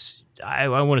was I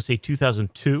want to say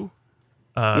 2002,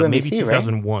 maybe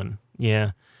 2001. Right?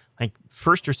 Yeah, like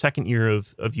first or second year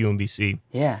of UMBC.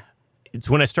 Yeah, it's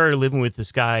when I started living with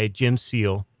this guy Jim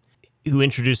Seal, who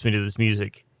introduced me to this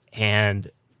music. And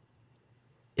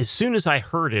as soon as I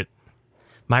heard it,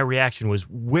 my reaction was,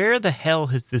 "Where the hell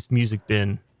has this music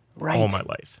been all my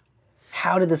life?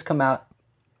 How did this come out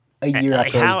a year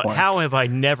after I was born? How have I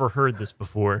never heard this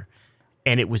before?"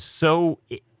 And it was so,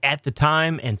 at the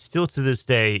time and still to this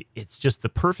day, it's just the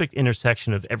perfect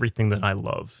intersection of everything that I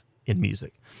love in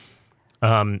music.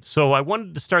 So I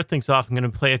wanted to start things off. I'm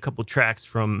going to play a couple tracks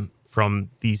from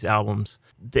these albums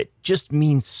that just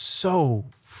mean so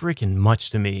freaking much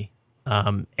to me.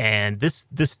 And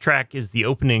this track is the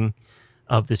opening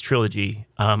of this trilogy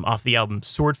off the album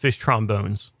Swordfish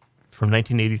Trombones from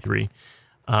 1983.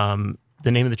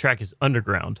 The name of the track is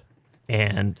Underground.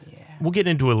 And we'll get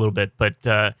into it a little bit, but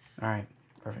all right,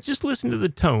 perfect. Just listen to the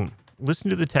tone, listen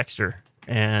to the texture,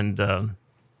 and let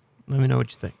me know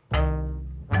what you think.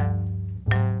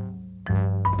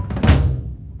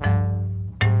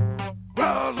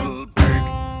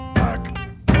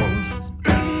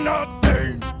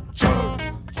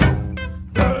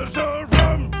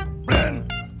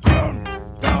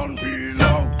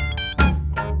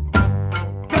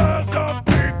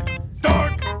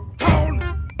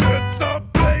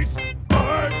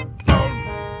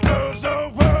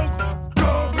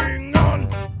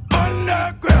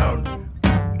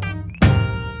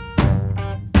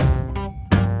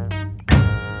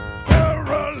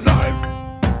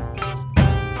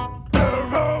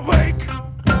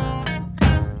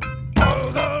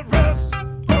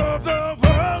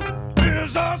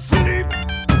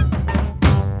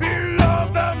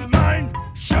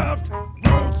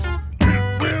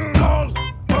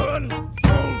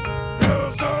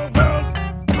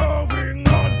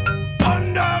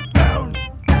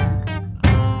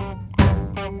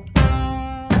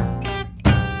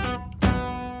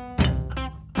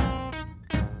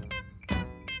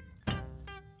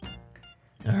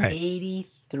 All right.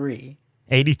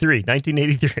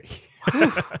 1983.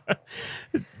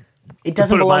 It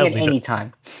doesn't belong at any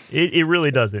time. It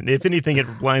really doesn't. If anything, it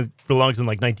belongs in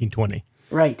like 1920.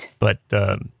 Right. But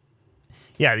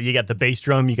you got the bass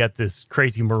drum, you got this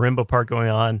crazy marimba part going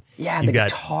on. Yeah, you got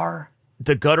guitar.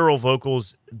 The guttural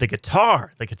vocals, the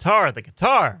guitar.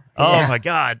 Oh my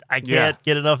God. I can't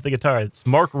get enough of the guitar. It's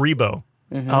Mark Ribot.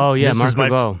 Mm-hmm. Oh yeah, Mark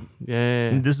Ribot.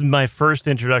 Yeah. This is my first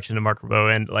introduction to Mark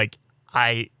Ribot, and like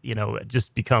I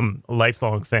just become a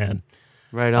lifelong fan.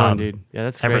 Right on, dude. Yeah,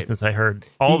 that's great. Ever since I heard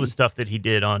all the stuff that he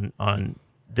did on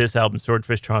this album,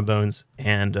 Swordfish Trombones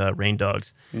and Rain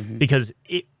Dogs, because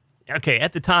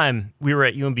at the time we were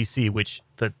at UMBC, which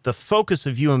the focus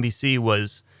of UMBC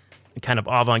was kind of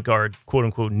avant-garde, quote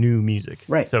unquote, new music.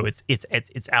 Right. So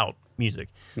it's out music.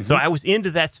 So I was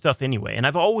into that stuff anyway, and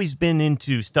I've always been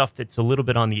into stuff that's a little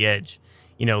bit on the edge,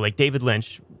 like David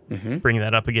Lynch, bringing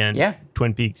that up again. Yeah.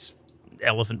 Twin Peaks,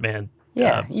 Elephant Man.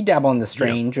 Yeah, you dabble in the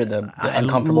strange or the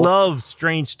uncomfortable. I love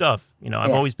strange stuff.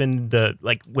 I've always been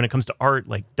when it comes to art,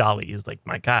 like Dali is like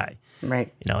my guy.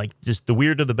 Right. Like just the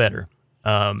weirder the better.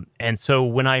 And so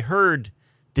when I heard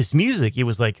this music, it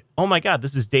was like, oh my God,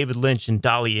 this is David Lynch and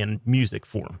Dali in music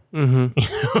form.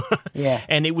 Yeah.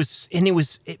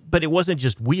 But it wasn't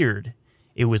just weird.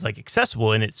 It was like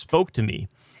accessible, and it spoke to me.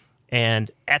 And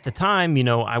at the time,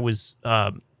 I was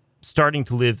starting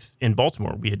to live in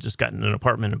Baltimore. We had just gotten an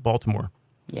apartment in Baltimore.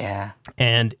 Yeah.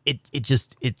 And it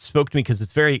spoke to me because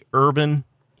it's very urban.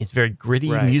 It's very gritty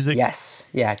music. Yes.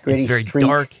 Yeah. Gritty. It's very street.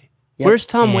 dark. Yep. Where's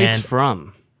Tom Waits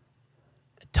from?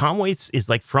 Tom Waits is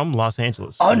like from Los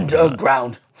Angeles.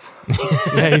 Underground.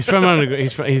 Yeah, he's from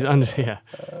underground. He's under. Yeah.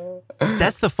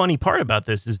 That's the funny part about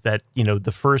this is that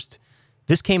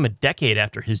this came a decade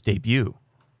after his debut.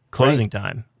 Closing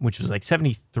Time, which was like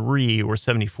 73 or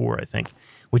 74, I think,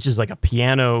 which is like a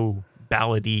piano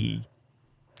ballady,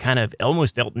 kind of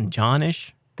almost Elton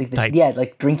John-ish type. Yeah,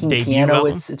 like Drinking debut Piano,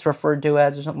 album. it's referred to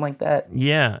as, or something like that.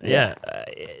 Yeah.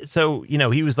 So,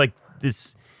 he was like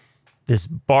this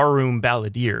barroom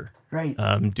balladeer. Right.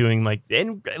 Doing like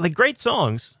great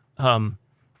songs Well,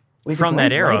 he's a from that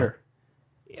great era. writer.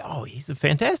 Oh, he's a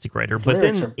fantastic writer. His But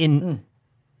lyrics then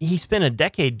he spent a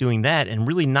decade doing that and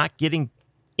really not getting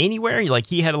anywhere. Like,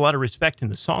 he had a lot of respect in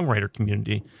the songwriter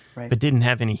community, Right. but didn't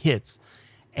have any hits.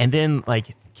 And then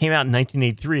like came out in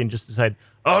 1983 and just decided,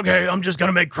 okay, I'm just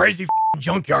gonna make crazy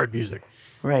junkyard music,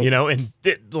 Right. and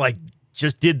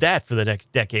just did that for the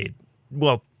next decade.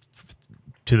 Well,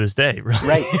 to this day, really.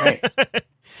 Right.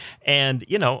 And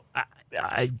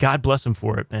I God bless him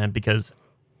for it, man, because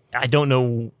I don't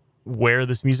know where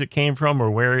this music came from or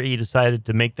where he decided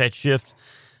to make that shift,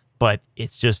 but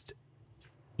it's just,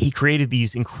 he created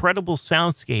these incredible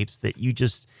soundscapes that you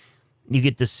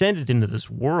get descended into this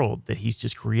world that he's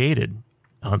just created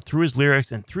through his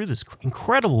lyrics and through this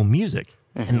incredible music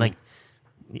and like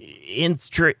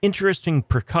interesting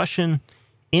percussion,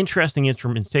 interesting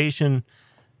instrumentation,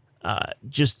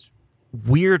 just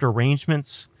weird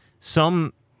arrangements.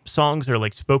 Some songs are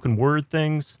like spoken word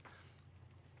things.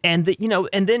 And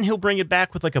and then he'll bring it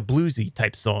back with like a bluesy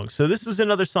type song. So this is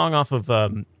another song off of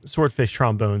Swordfish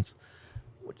Trombones.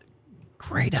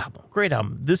 Great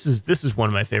album. This is one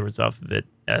of my favorites off of it.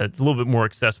 A little bit more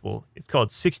accessible. It's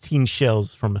called 16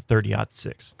 Shells from a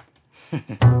 30-06.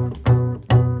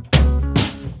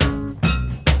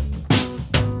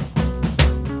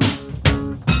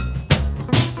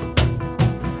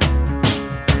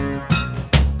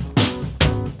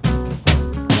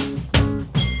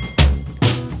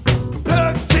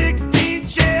 Plug 16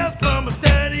 shells from a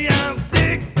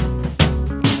 30-06.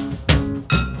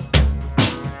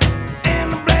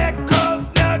 And the black cross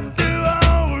snuck through a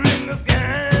hole in the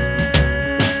sky.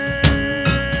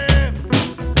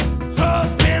 So I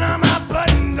spin on my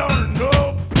button on an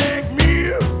old black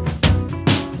mule.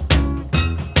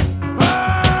 Oh,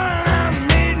 I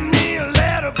made me a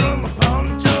letter from a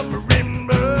pawn shop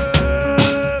marimba.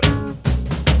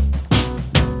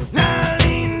 Now I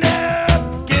leaned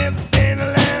up against the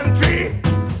dandelion tree.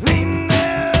 Leaned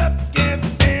up against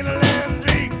the dandelion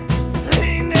tree.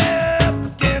 Leaned up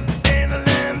against the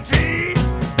dandelion tree.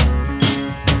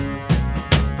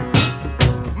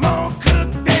 More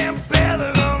cooked damn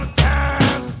feathers on a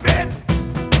time spit.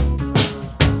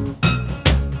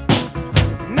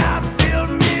 Now I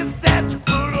filled me a satchel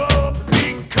full of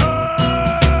pecan.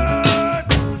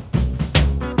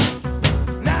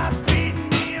 Now I beat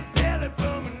me a belly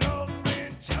from an old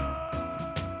French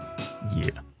horse.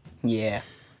 Yeah.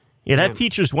 Yeah. That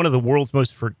features one of the world's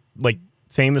most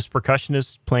famous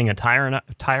percussionists playing a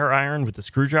tire iron with a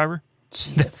screwdriver.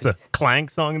 That's the clank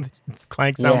sound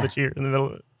Yeah. that you hear in the middle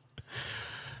of it.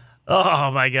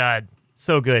 Oh my God.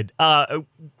 So good.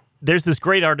 There's this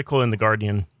great article in The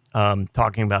Guardian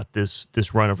talking about this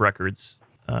run of records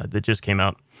that just came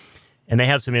out. And they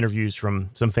have some interviews from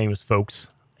some famous folks,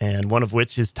 and one of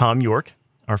which is Tom York,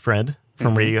 our friend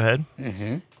from Radiohead.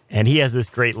 Mm-hmm. And he has this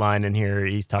great line in here.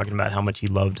 He's talking about how much he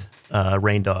loved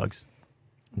Rain Dogs,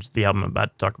 which is the album I'm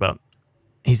about to talk about.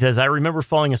 He says, I remember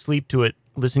falling asleep to it,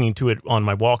 listening to it on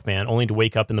my Walkman, only to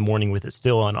wake up in the morning with it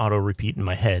still on auto repeat in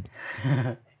my head.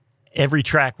 Every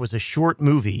track was a short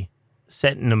movie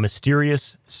set in a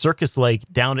mysterious, circus-like,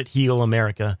 down-at-heel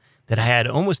America that I had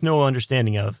almost no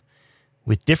understanding of,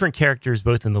 with different characters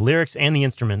both in the lyrics and the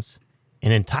instruments,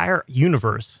 an entire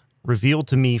universe revealed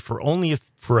to me for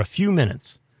a few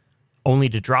minutes, only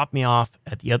to drop me off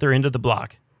at the other end of the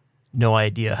block. No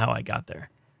idea how I got there.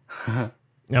 I'm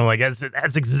like, that's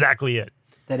exactly it.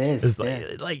 That is. It's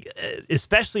Yeah. like,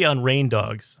 especially on Rain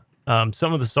Dogs,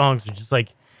 some of the songs are just like,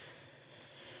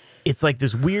 it's like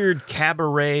this weird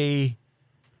cabaret,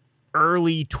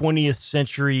 early 20th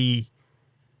century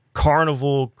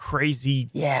carnival, crazy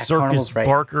circus Carnival's right.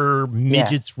 barker,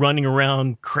 midgets running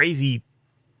around, crazy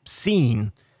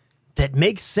scene that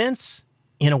makes sense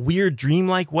in a weird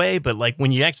dreamlike way, but like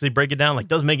when you actually break it down, like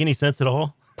doesn't make any sense at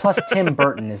all. Plus, Tim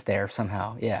Burton is there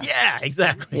somehow. Yeah. Yeah,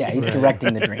 exactly. Yeah, he's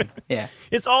directing the dream. Yeah.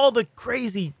 It's all the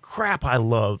crazy crap I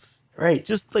love. Right.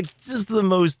 Just the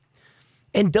most,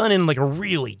 and done in like a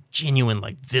really genuine,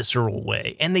 like visceral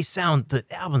way. And the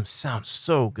album sounds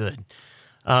so good.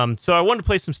 So I wanted to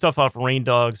play some stuff off Rain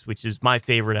Dogs, which is my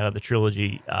favorite out of the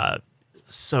trilogy.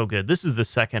 So good. This is the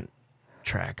second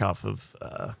track off of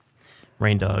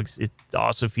Rain Dogs. It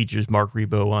also features Mark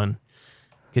Ribot on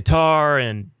guitar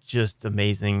and just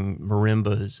amazing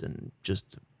marimbas, and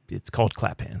just, it's called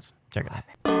Clap Hands. Check it out.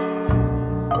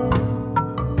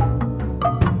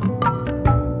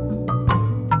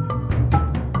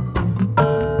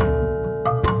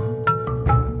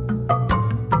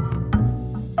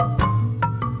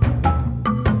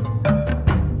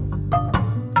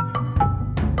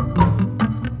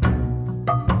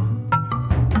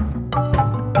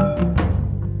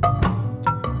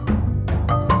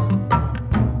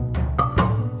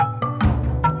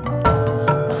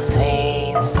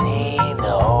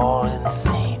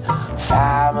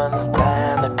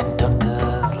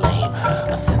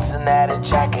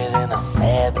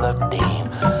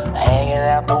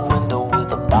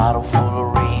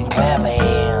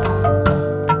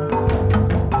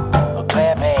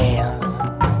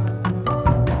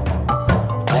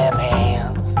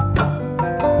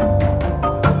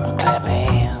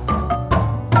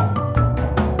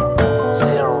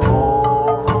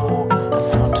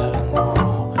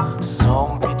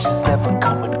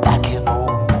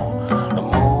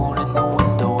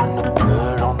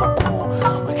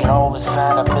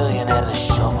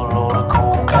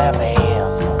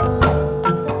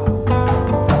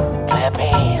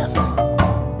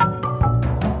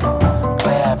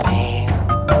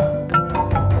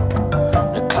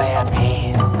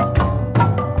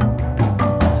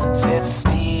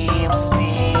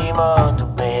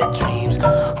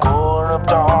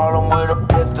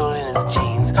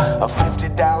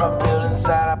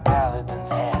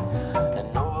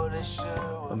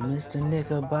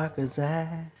 Knickerbocker's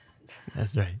at.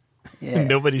 That's right. Yeah.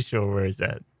 Nobody's sure where it's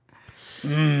at.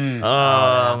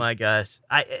 Oh my gosh!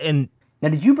 Now,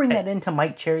 did you bring that into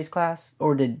Mike Cherry's class,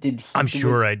 or did he? I'm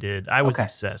sure I did. I was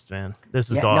obsessed, man. This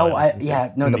is Yeah, all. no, I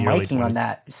listened to in the early miking on 20s.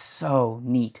 that is so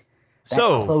neat. That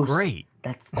So great.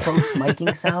 That close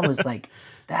miking sound was like,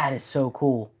 that is so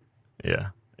cool. Yeah.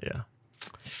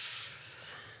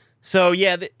 So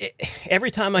yeah,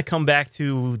 every time I come back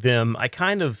to them, I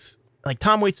kind of like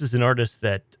Tom Waits is an artist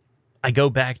that I go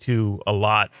back to a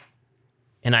lot,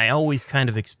 and I always kind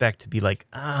of expect to be like,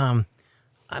 I'm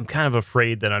kind of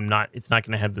afraid that it's not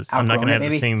going to have this. I'm not going to have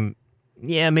the same.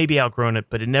 Yeah, maybe outgrown it,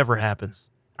 but it never happens.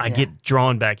 I get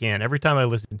drawn back in every time I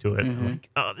listen to it. I'm like,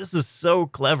 oh, this is so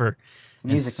clever. It's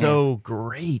music, so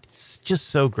great. It's just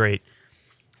so great.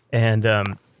 And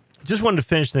just wanted to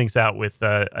finish things out with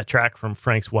a track from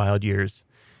Frank's Wild Years.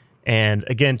 And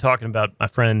again, talking about my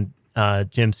friend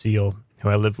Jim Seal, who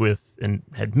I lived with and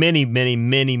had many, many,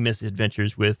 many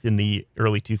misadventures with in the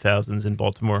early 2000s in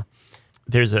Baltimore.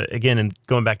 There's and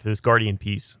going back to this Guardian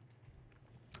piece,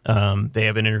 they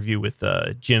have an interview with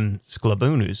Jim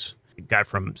Sclaboon, who's a guy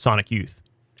from Sonic Youth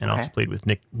and also played with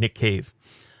Nick Cave.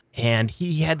 And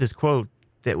he had this quote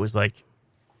that was like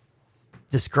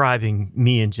describing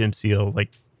me and Jim Seal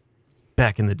like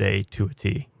back in the day to a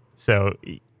T. So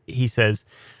he says,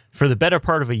 for the better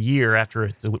part of a year after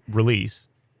its release,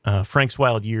 Frank's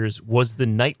Wild Years was the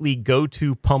nightly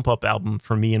go-to pump-up album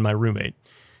for me and my roommate.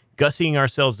 Gussying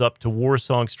ourselves up to war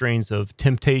song strains of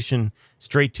Temptation,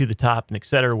 Straight to the Top, and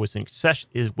etc. was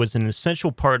an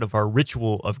essential part of our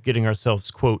ritual of getting ourselves,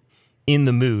 quote, in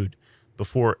the mood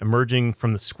before emerging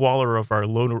from the squalor of our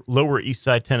lower East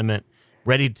Side tenement,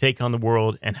 ready to take on the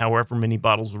world and however many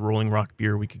bottles of Rolling Rock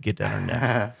beer we could get down our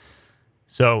necks.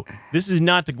 So this is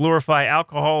not to glorify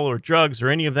alcohol or drugs or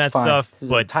any of that stuff, This is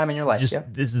but a time in your life.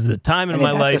 this is a time in And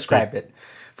my that life. described it.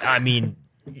 I mean,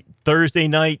 Thursday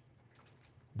night,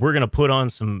 we're going to put on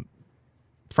some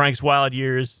Frank's Wild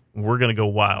Years. We're going to go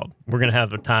wild. We're going to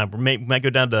have a time. We might go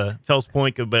down to Fells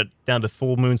Point, go down to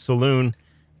Full Moon Saloon,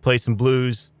 play some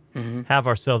blues, have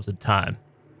ourselves a time.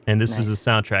 And this was the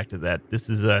soundtrack to that. This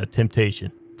is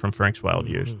Temptation from Frank's Wild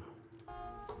Years.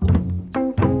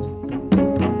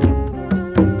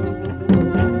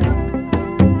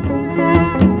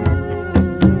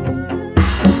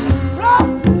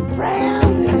 Frosted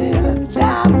brown in a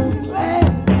diamond glass.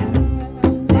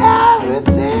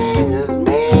 Everything is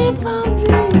made from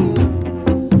dreams.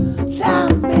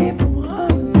 Time made from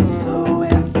honey, slow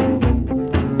and sweet.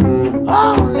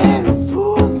 Only the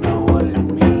fools know what it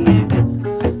means.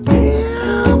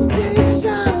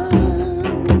 Temptation.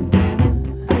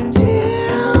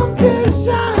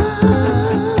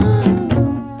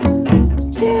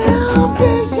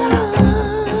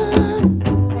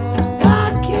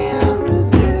 I can't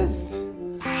resist.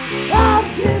 I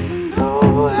just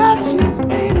know that she's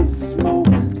made of smoke.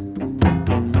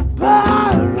 But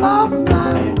I lost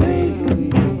my way.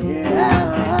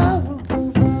 Yeah.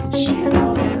 She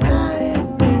knows that I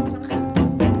am broke.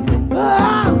 But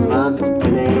I must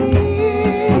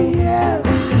play. Yeah.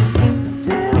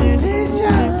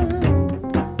 Temptation.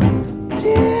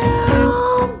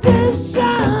 Temptation.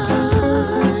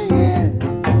 Yeah.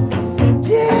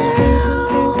 Temptation,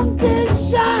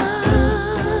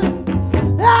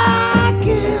 I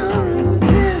can't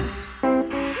resist.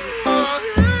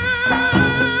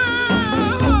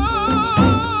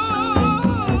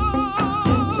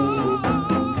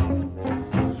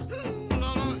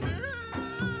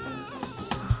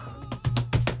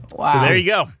 Wow. So there you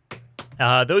go.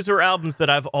 Those are albums that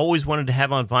I've always wanted to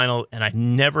have on vinyl, and I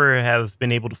never have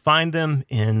been able to find them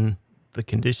in the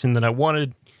condition that I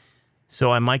wanted.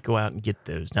 So I might go out and get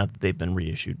those now that they've been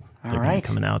reissued. They're gonna be right.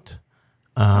 coming out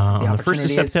Sounds like on the the 1st of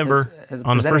opportunity has- September. has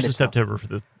On the presented 1st of itself. September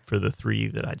for the three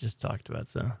that I just talked about.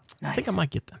 So I think I Nice. might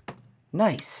get them.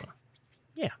 Nice.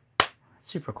 Yeah.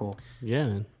 Super cool. Yeah,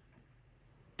 man.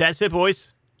 That's it,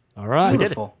 boys. All right. did it.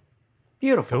 Beautiful.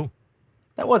 Beautiful. Cool.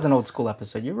 That was an old school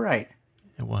episode. You're right.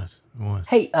 It was. It was.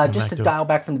 Hey, Going just back to it. dial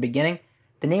back from the beginning,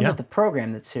 the name Yeah. of the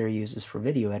program that Sarah uses for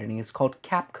video editing is called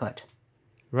CapCut.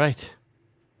 Right.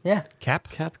 Yeah. Cap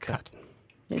CapCut.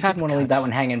 You Cap didn't want to leave cut. that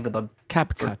one hanging for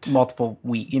CapCut. multiple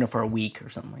week, for a week or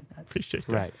something like that. Appreciate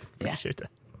that. Right. Appreciate that.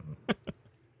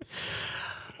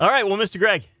 All right. Well, Mr.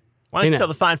 Greg, why don't Hey, you now. tell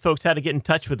the fine folks how to get in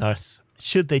touch with us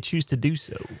should they choose to do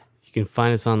so? You can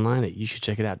find us online at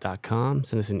youshouldcheckitout.com.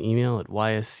 Send us an email at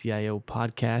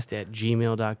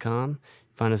ysciopodcast@gmail.com.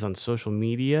 Find us on social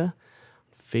media,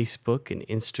 Facebook and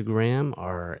Instagram.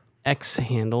 Our X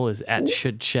handle is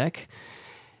 @shouldcheck.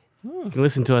 You can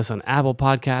listen to us on Apple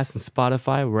Podcasts and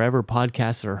Spotify, wherever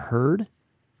podcasts are heard.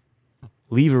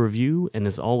 leave a review, and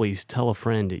as always, tell a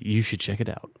friend you should check it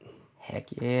out.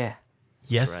 Heck yeah.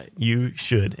 Yes, right. you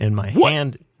should. And my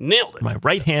Nailed it. my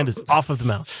right hand is off of the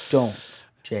mouse. Don't,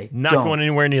 Jay. Not don't. going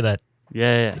anywhere near that.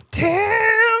 Yeah.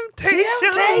 Temptation.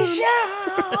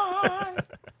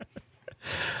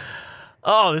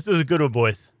 Oh, this was a good one,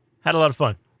 boys. Had a lot of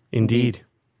fun. Indeed.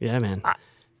 Yeah, man.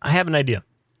 I have an idea.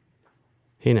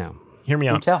 Hey, now. Hear me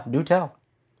Do out. tell. Do tell.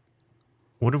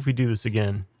 What if we do this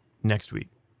again next week?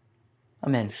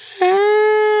 I'm in.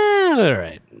 All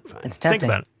right. Fine. It's Think tempting.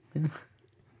 about it.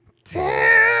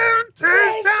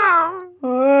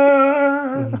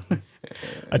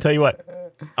 I tell you what,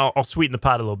 I'll sweeten the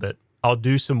pot a little bit. I'll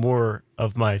do some more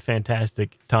of my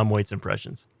fantastic Tom Waits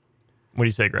impressions. What do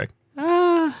you say, Greg?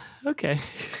 Okay.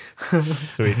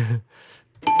 Sweet.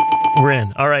 We're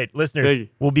in. All right, listeners, Thank you.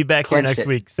 we'll be back here Clenched next it.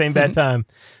 week. Same bad time,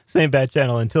 same bad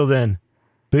channel. Until then,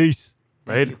 peace.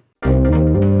 Right? you.